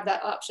doesn't have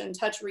that option,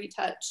 Touch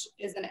Retouch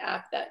is an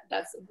app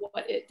that's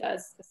what it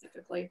does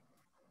specifically.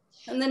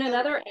 And then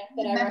another app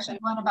that I mentioned,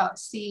 one about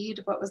Seed.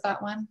 What was that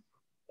one?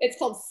 It's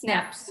called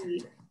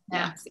Snapseed.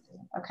 Snapseed.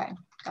 Okay,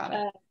 got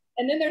it.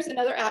 And then there's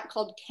another app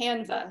called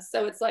Canva.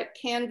 So it's like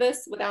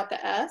Canvas without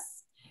the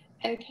S.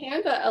 And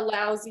Canva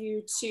allows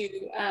you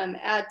to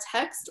add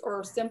text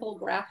or simple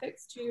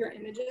graphics to your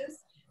images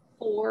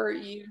for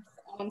use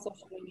on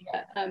social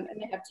media. And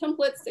they have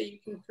templates so you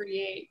can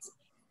create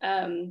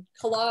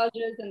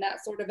collages and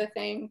that sort of a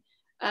thing.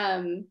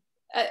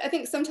 I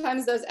think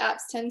sometimes those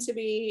apps tend to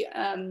be,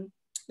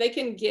 they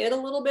can get a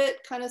little bit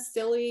kind of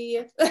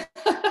silly,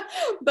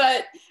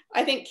 but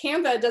I think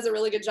Canva does a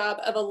really good job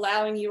of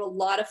allowing you a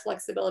lot of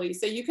flexibility.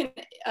 So you can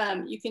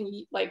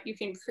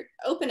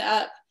open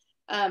up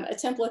a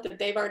template that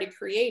they've already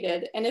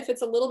created. And if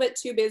it's a little bit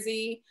too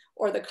busy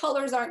or the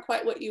colors aren't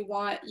quite what you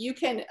want, you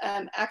can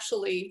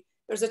actually,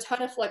 there's a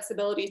ton of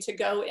flexibility to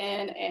go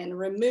in and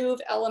remove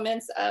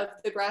elements of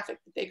the graphic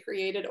that they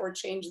created or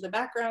change the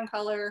background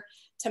color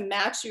to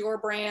match your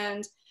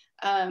brand,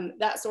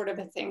 that sort of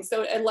a thing.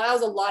 So it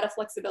allows a lot of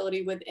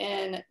flexibility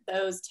within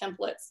those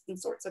templates and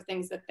sorts of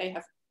things that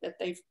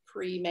they've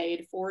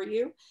pre-made for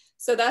you.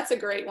 So that's a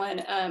great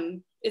one.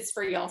 It's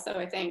free also,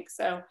 I think.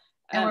 So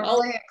and we're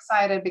really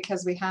excited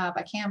because we have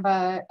a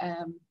Canva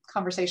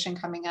conversation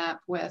coming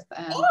up with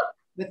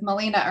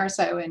Melina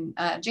Urso in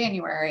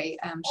January.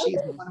 She's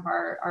one of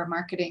our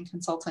marketing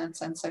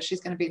consultants, and so she's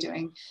going to be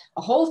doing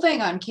a whole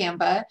thing on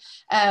Canva.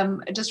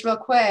 Just real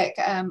quick,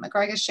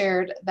 Greg has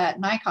shared that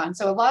Nikon.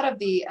 So a lot of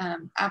the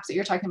apps that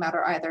you're talking about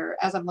are either,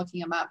 as I'm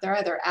looking them up, they're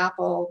either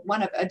Apple.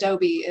 One of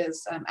Adobe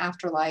is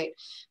Afterlight,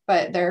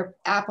 but they're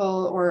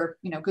Apple or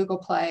Google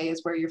Play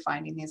is where you're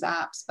finding these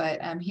apps.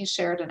 But he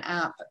shared an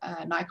app.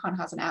 Nikon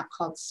has an app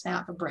called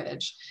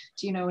SnapBridge.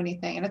 Do you know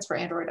anything? And it's for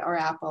Android or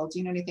Apple. Do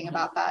you know anything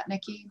about that,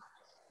 Nikki?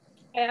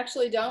 I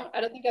actually don't. I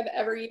don't think I've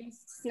ever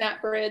used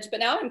SnapBridge, but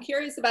now I'm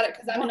curious about it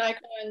because I'm a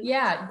Nikon.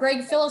 Yeah,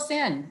 Greg, fill us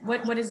in.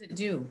 What does it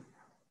do?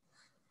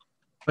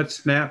 What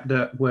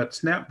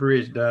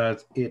SnapBridge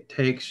does, it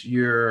takes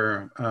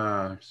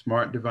your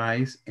smart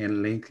device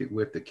and links it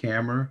with the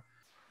camera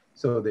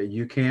so that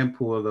you can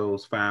pull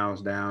those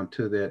files down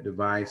to that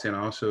device and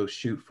also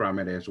shoot from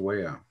it as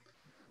well.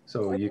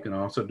 So you can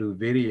also do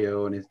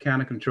video, and it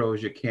kind of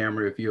controls your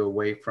camera if you're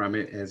away from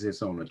it as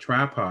it's on a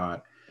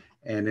tripod.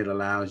 And it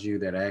allows you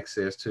that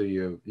access to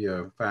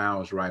your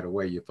files right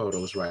away, your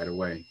photos right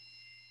away.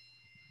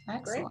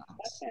 Excellent.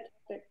 That's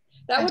fantastic.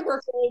 That would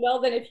work really well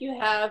then if you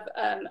have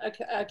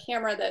a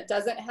camera that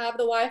doesn't have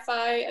the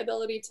Wi-Fi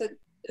ability to,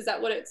 is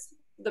that what it's,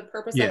 the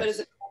purpose of it?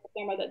 Is it a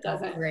camera that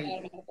doesn't?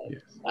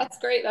 Yes. That's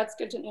great. That's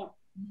good to know.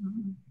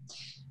 Mm-hmm.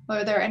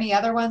 Are there any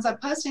other ones? I'm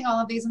posting all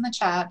of these in the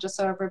chat just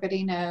so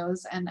everybody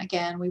knows. And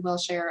again, we will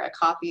share a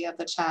copy of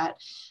the chat.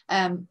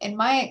 In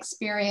my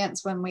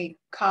experience, when we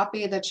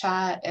copy the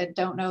chat, I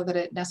don't know that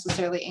it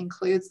necessarily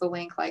includes the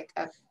link, like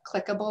a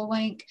clickable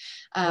link,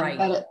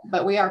 right.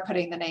 but we are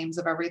putting the names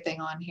of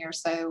everything on here.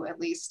 So at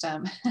least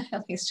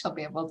you'll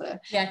be able to.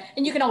 Yeah,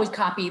 and you can always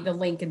copy the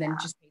link and then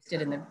just paste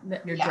it in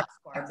your address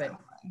bar. Exactly.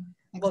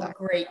 But well,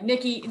 great.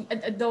 Nikki,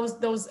 those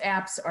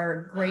apps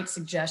are great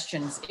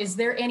suggestions. Is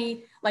there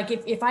any, like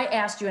if I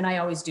asked you, and I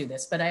always do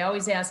this, but I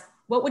always ask,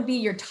 what would be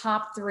your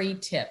top 3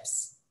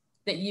 tips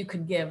that you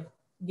could give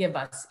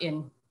us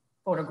in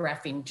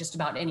photographing just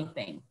about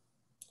anything?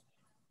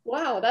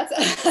 Wow, that's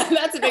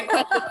a big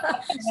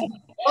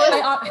question.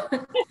 I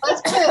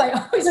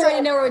always try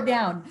to narrow it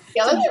down.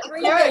 Yeah,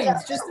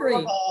 just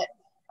 3.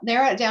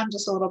 Narrow it down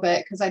just a little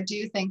bit, because I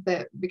do think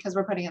that because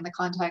we're putting in the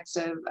context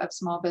of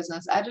small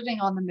business, editing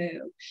on the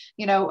move,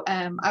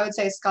 I would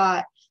say,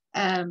 Scott,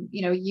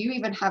 you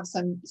even have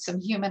some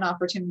human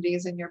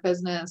opportunities in your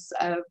business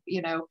of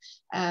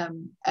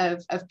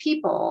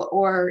people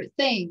or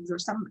things or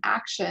some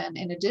action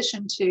in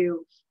addition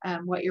to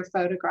what you're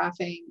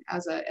photographing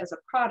as a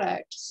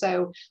product.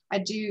 So I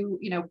do,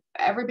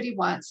 everybody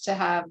wants to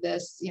have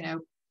this,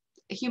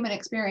 human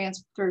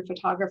experience through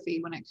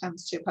photography when it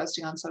comes to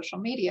posting on social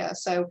media.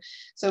 So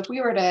if we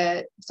were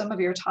to, some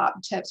of your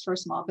top tips for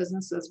small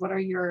businesses, what are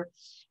your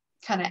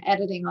kind of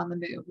editing on the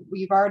move?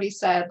 We've already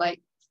said like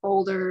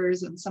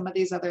folders and some of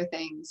these other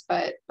things,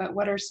 but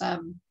what are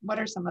some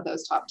of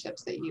those top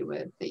tips that you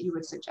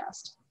would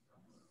suggest?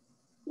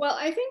 Well,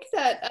 I think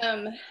that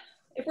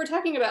if we're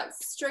talking about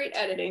straight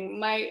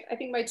editing, I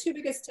think my 2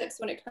 biggest tips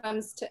when it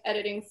comes to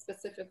editing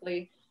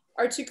specifically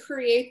are to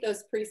create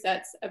those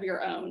presets of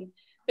your own.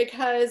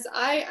 Because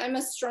I'm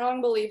a strong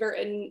believer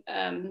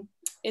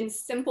in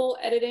simple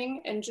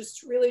editing and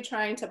just really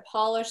trying to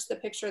polish the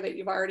picture that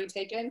you've already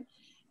taken.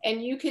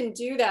 And you can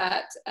do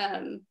that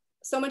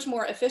so much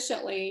more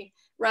efficiently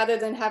rather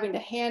than having to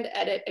hand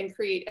edit and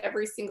create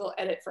every single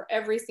edit for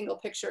every single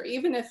picture.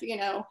 Even if,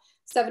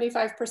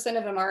 75%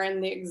 of them are in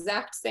the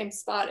exact same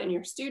spot in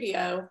your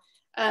studio,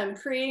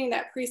 creating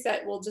that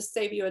preset will just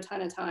save you a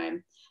ton of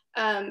time.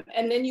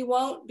 And then you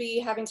won't be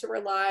having to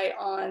rely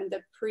on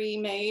the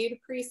pre-made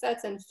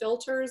presets and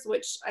filters,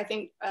 which I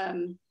think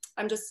I'm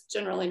just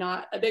generally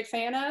not a big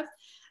fan of.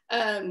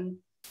 And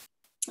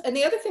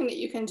the other thing that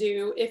you can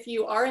do if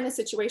you are in a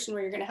situation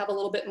where you're going to have a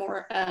little bit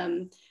more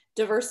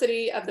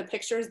diversity of the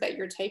pictures that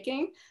you're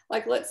taking,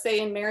 like let's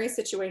say in Mary's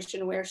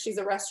situation where she's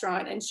a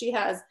restaurant and she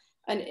has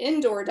an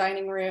indoor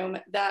dining room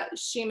that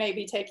she may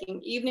be taking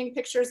evening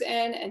pictures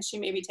in and she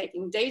may be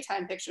taking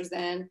daytime pictures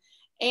in.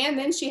 And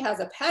then she has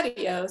a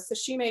patio, so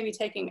she may be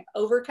taking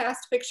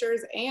overcast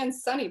pictures and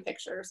sunny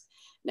pictures.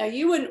 Now,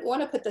 you wouldn't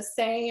want to put the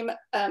same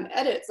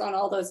edits on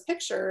all those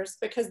pictures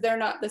because they're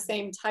not the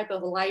same type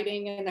of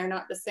lighting and they're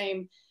not the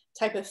same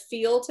type of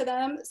feel to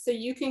them. So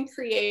you can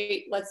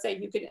create, let's say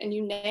you could, and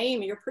you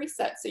name your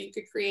preset. So you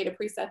could create a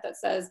preset that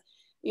says,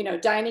 you know,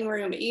 dining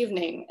room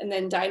evening, and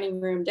then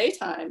dining room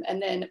daytime,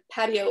 and then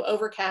patio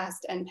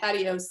overcast and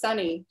patio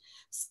sunny,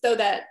 so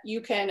that you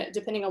can,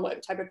 depending on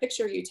what type of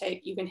picture you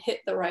take, you can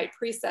hit the right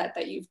preset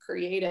that you've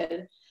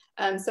created.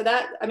 So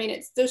that, I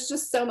mean, there's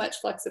just so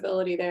much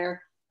flexibility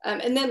there.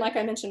 And then, like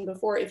I mentioned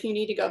before, if you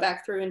need to go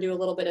back through and do a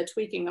little bit of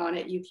tweaking on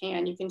it, you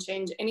can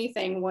change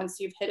anything once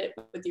you've hit it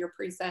with your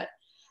preset.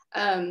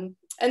 And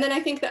then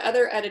I think the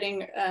other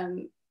editing,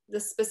 the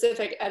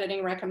specific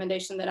editing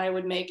recommendation that I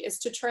would make is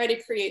to try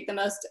to create the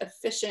most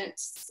efficient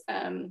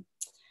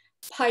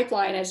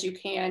pipeline as you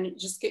can.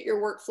 Just get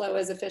your workflow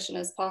as efficient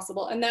as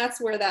possible. And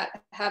that's where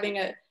that having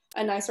a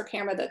nicer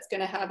camera that's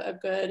going to have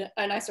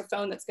a nicer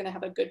phone that's going to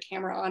have a good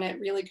camera on it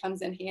really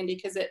comes in handy,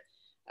 because it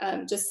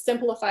just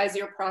simplifies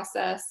your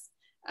process.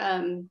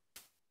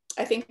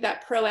 I think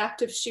that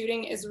proactive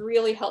shooting is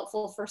really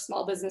helpful for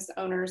small business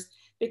owners,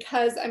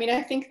 because I mean,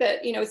 I think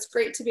that, you know, it's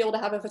great to be able to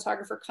have a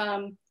photographer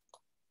come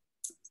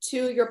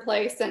to your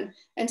place and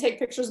take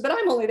pictures, but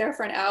I'm only there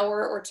for an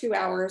hour or 2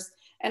 hours,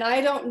 and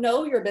I don't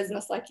know your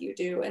business like you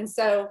do. And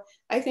so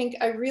I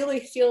really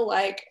feel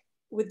like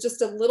with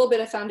just a little bit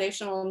of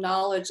foundational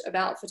knowledge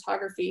about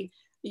photography,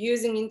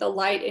 using the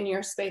light in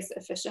your space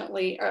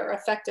efficiently or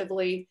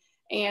effectively,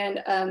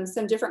 and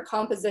some different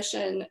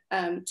composition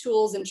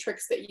tools and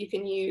tricks that you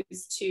can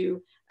use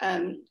to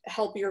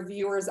help your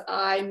viewer's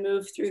eye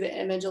move through the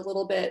image a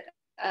little bit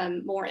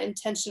more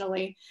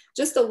intentionally.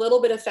 Just a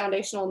little bit of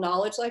foundational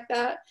knowledge like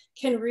that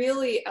can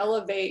really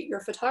elevate your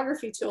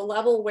photography to a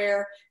level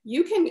where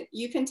you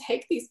can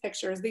take these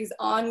pictures, these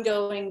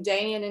ongoing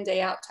day in and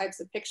day out types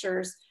of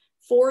pictures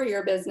for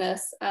your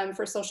business,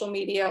 for social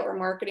media or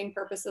marketing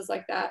purposes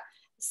like that,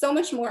 so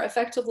much more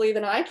effectively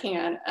than I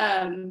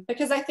can,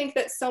 because I think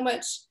that so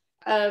much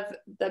of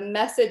the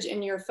message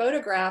in your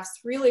photographs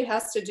really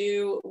has to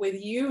do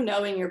with you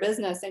knowing your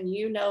business and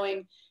you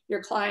knowing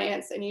your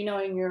clients and you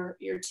knowing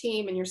your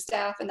team and your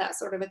staff and that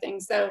sort of a thing.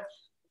 So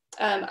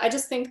I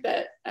just think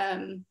that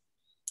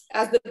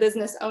as the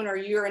business owner,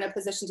 you're in a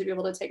position to be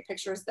able to take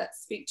pictures that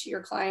speak to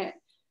your client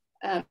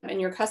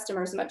and your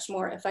customers much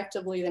more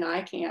effectively than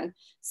I can.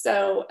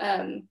 So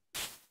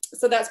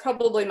so that's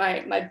probably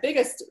my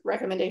biggest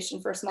recommendation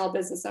for small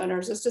business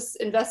owners, is just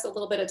invest a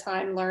little bit of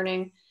time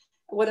learning,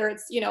 whether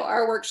it's, you know,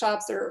 our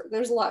workshops, or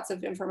there's lots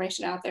of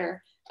information out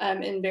there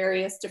in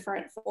various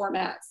different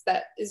formats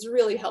that is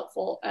really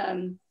helpful.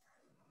 And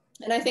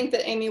I think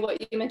that, Amy,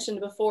 what you mentioned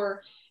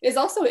before is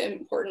also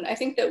important. I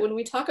think that when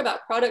we talk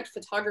about product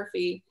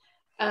photography,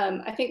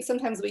 I think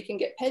sometimes we can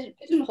get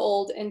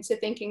pigeonholed into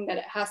thinking that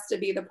it has to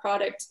be the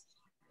product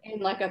in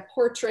like a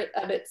portrait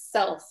of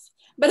itself.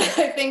 But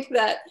I think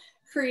that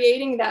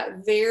creating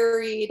that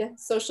varied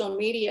social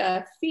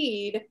media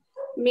feed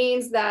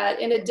means that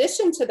in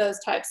addition to those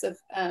types of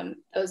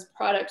those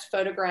product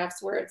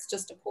photographs where it's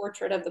just a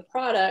portrait of the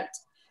product,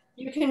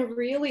 you can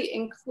really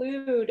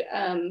include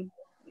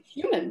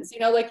humans. You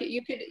know, like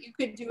you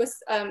could do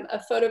a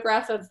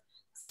photograph of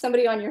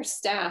somebody on your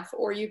staff,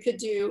 or you could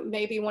do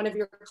maybe one of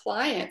your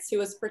clients who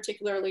was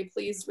particularly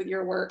pleased with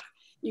your work.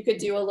 You could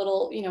do a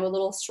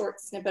little short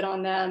snippet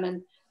on them.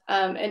 And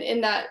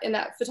in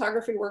that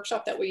photography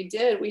workshop that we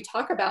did, we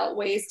talk about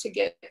ways to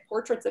get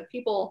portraits of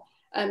people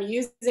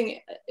using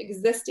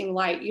existing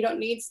light. You don't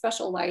need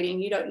special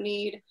lighting. You don't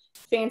need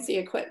fancy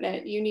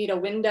equipment. You need a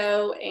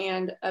window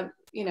and a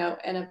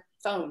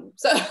phone.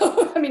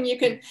 So I mean, you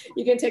can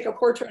take a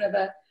portrait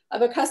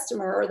of a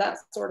customer or that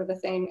sort of a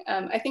thing.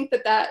 I think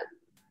that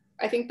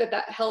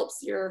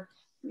helps your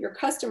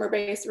customer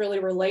base really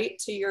relate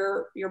to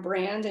your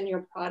brand and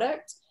your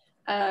product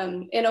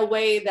in a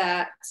way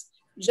that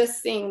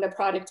just seeing the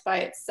product by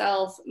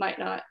itself might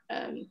not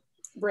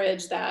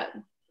bridge that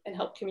and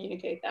help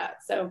communicate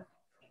that. So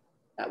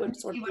that would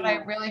sort of. What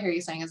I really hear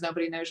you saying is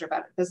nobody knows your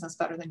business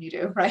better than you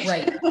do, right?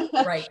 Right.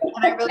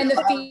 And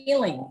the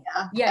feeling,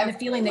 the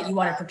feeling that you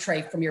want to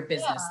portray from your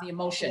business, the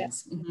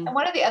emotions. Yeah. Mm-hmm. And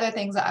one of the other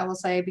things that I will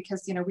say,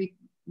 because we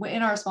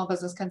in our small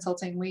business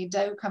consulting, we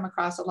do come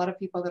across a lot of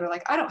people that are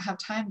like, I don't have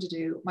time to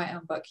do my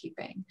own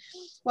bookkeeping.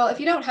 Well, if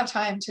you don't have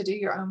time to do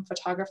your own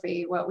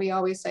photography, what we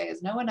always say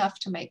is know enough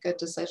to make good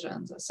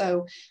decisions.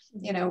 So,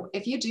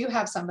 if you do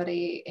have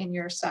somebody in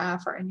your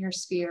staff or in your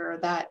sphere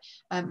that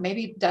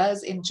maybe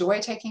does enjoy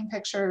taking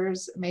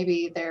pictures,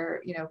 maybe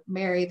they're,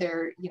 married,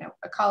 they're,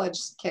 a college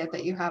kid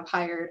that you have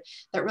hired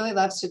that really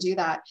loves to do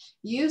that,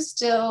 you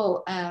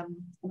still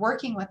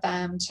working with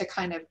them to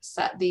kind of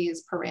set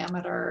these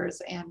parameters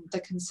and the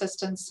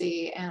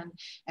consistency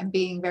and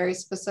being very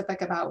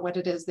specific about what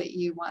it is that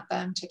you want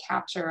them to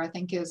capture, I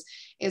think is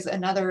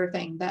another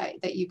thing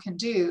that you can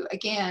do.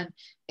 Again,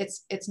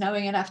 it's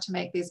knowing enough to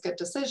make these good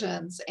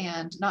decisions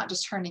and not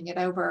just turning it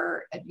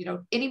over, you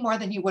know, any more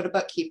than you would a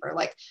bookkeeper,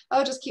 like,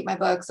 oh, just keep my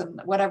books and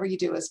whatever you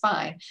do is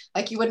fine.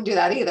 Like, you wouldn't do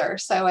that either.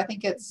 So I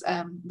think it's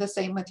the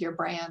same with your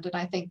brand. And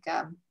I think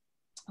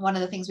one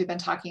of the things we've been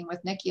talking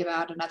with Nikki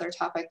about, another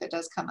topic that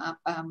does come up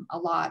a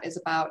lot, is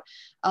about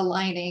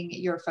aligning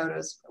your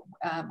photos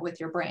with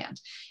your brand.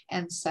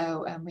 And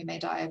so we may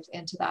dive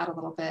into that a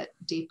little bit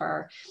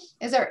deeper.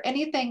 Is there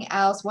anything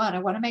else? One, I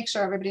want to make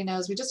sure everybody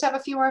knows we just have a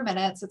few more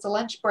minutes. It's a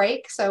lunch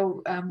break.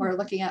 So we're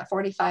looking at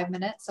 45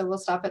 minutes. So we'll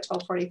stop at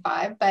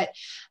 12:45. But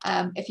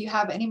if you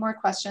have any more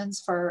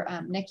questions for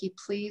Nikki,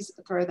 please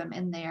throw them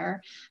in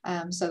there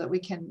so that we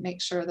can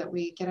make sure that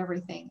we get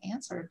everything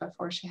answered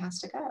before she has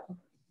to go.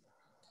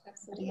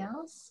 Anybody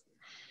else?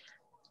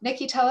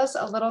 Nikki, tell us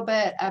a little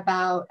bit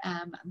about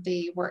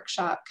the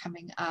workshop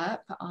coming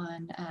up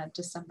on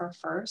December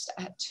 1st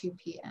at 2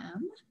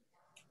 p.m.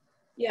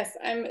 Yes,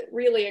 I'm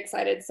really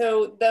excited.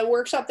 So the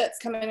workshop that's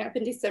coming up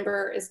in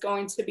December is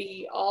going to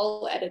be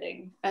all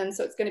editing. And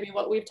so it's going to be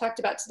what we've talked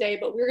about today,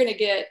 but we're going to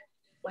get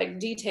like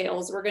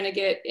details. We're going to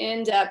get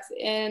in depth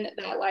in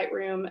that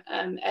Lightroom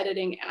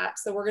editing app.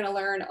 So we're going to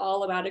learn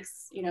all about,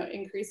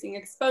 increasing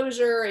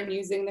exposure and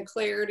using the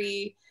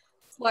clarity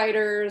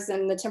sliders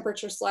and the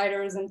temperature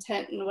sliders and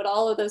tint and what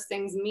all of those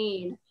things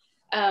mean.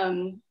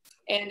 And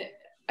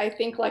I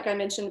think, like I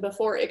mentioned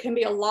before, it can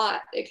be a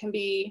lot. It can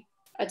be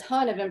a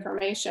ton of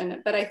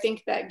information, but I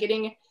think that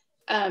getting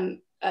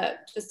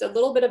just a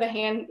little bit of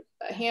a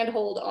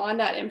handhold on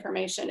that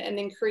information and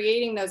then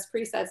creating those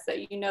presets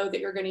that you know that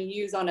you're going to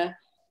use on a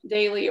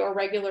daily or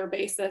regular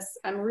basis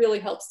really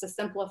helps to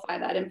simplify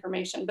that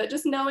information. But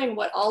just knowing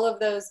what all of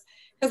those,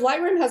 because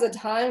Lightroom has a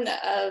ton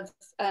of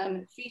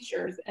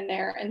features in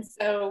there. And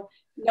so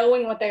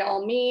knowing what they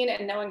all mean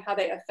and knowing how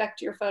they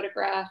affect your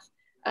photograph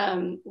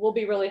will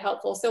be really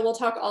helpful. So we'll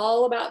talk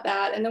all about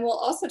that. And then we'll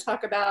also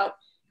talk about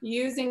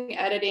using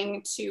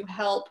editing to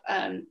help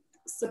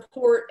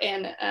support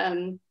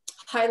and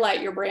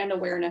highlight your brand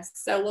awareness.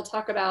 So we'll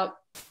talk about,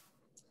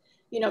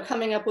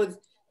 coming up with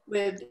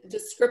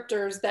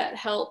descriptors that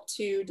help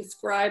to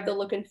describe the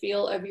look and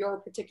feel of your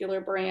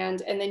particular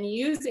brand, and then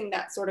using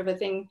that sort of a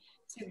thing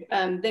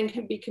to then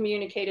can be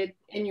communicated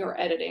in your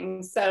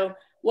editing. So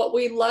what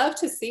we love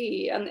to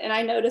see, and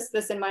I noticed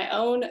this in my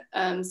own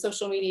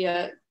social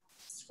media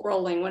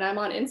scrolling, when I'm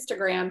on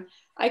Instagram,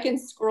 I can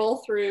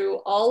scroll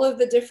through all of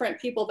the different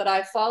people that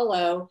I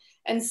follow.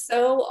 And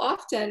so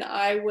often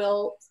I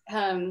will,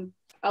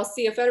 I'll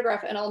see a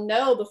photograph and I'll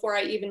know before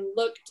I even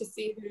look to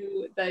see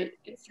who the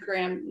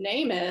Instagram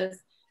name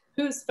is,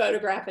 whose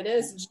photograph it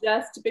is,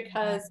 just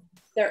because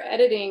their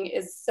editing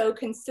is so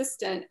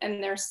consistent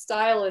and their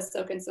style is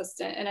so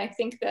consistent. And I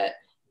think that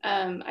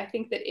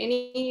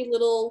any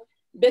little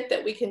bit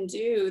that we can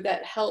do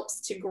that helps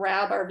to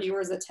grab our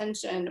viewers'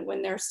 attention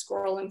when they're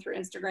scrolling through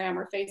Instagram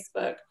or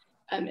Facebook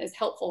is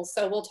helpful.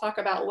 So we'll talk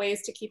about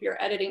ways to keep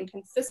your editing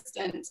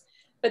consistent,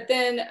 but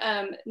then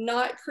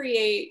not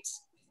create,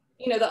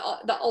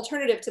 the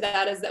alternative to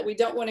that is that we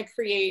don't want to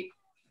create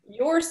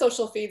your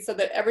social feed so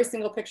that every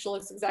single picture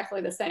looks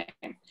exactly the same.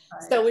 Right.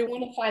 So we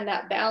want to find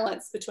that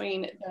balance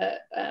between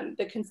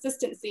the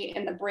consistency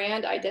and the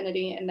brand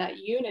identity and that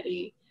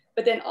unity,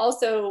 but then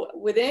also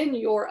within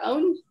your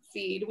own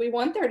feed, we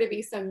want there to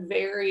be some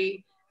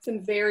varied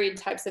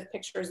types of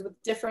pictures with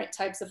different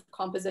types of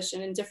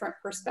composition and different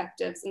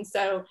perspectives. And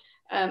so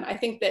I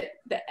think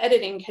that the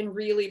editing can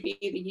really be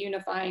the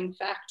unifying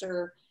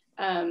factor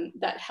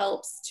that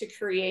helps to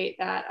create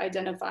that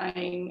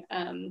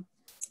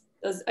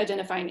those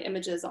identifying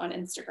images on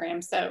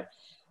Instagram. So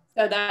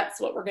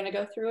that's what we're going to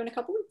go through in a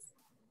couple weeks.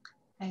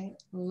 I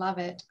love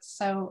it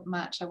so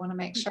much. I want to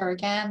make sure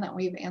again that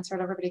we've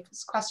answered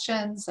everybody's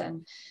questions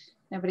and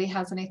nobody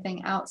has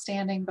anything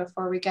outstanding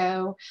before we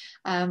go.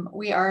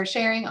 We are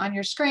sharing on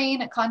your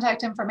screen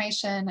contact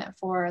information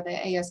for the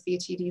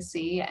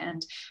ASBTDC.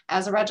 And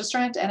as a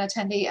registrant and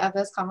attendee of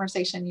this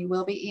conversation, you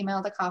will be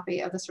emailed a copy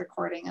of this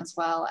recording as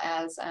well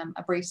as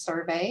a brief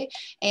survey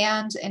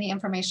and any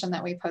information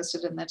that we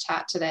posted in the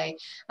chat today.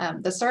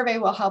 The survey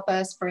will help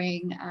us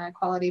bring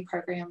quality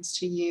programs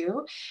to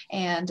you.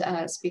 And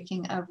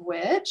speaking of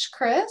which,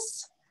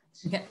 Chris?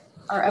 Okay.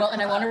 Well,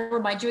 and I want to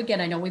remind you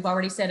again, I know we've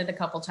already said it a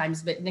couple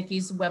times, but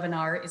Nikki's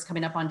webinar is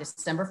coming up on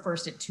December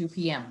 1st at 2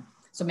 p.m.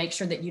 So make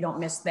sure that you don't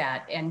miss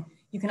that. And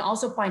you can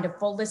also find a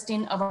full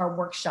listing of our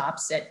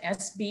workshops at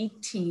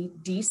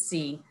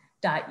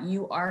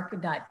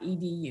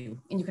asbtdc.uark.edu.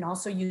 And you can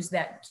also use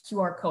that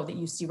QR code that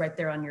you see right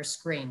there on your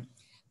screen.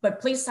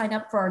 But please sign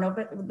up for our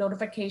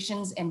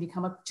notifications and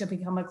become a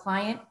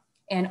client.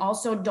 And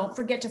also don't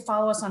forget to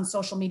follow us on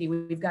social media.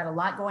 We've got a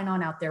lot going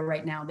on out there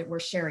right now that we're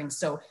sharing.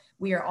 So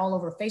we are all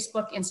over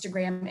Facebook,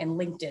 Instagram, and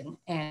LinkedIn.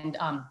 And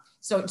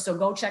so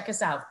go check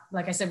us out.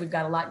 Like I said, we've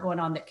got a lot going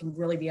on that can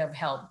really be of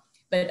help.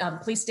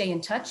 But please stay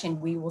in touch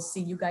and we will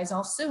see you guys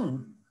all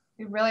soon.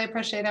 We really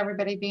appreciate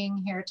everybody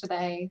being here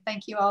today.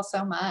 Thank you all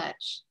so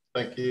much.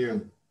 Thank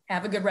you.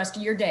 Have a good rest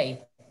of your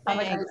day.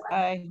 Bye.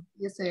 See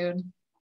you soon.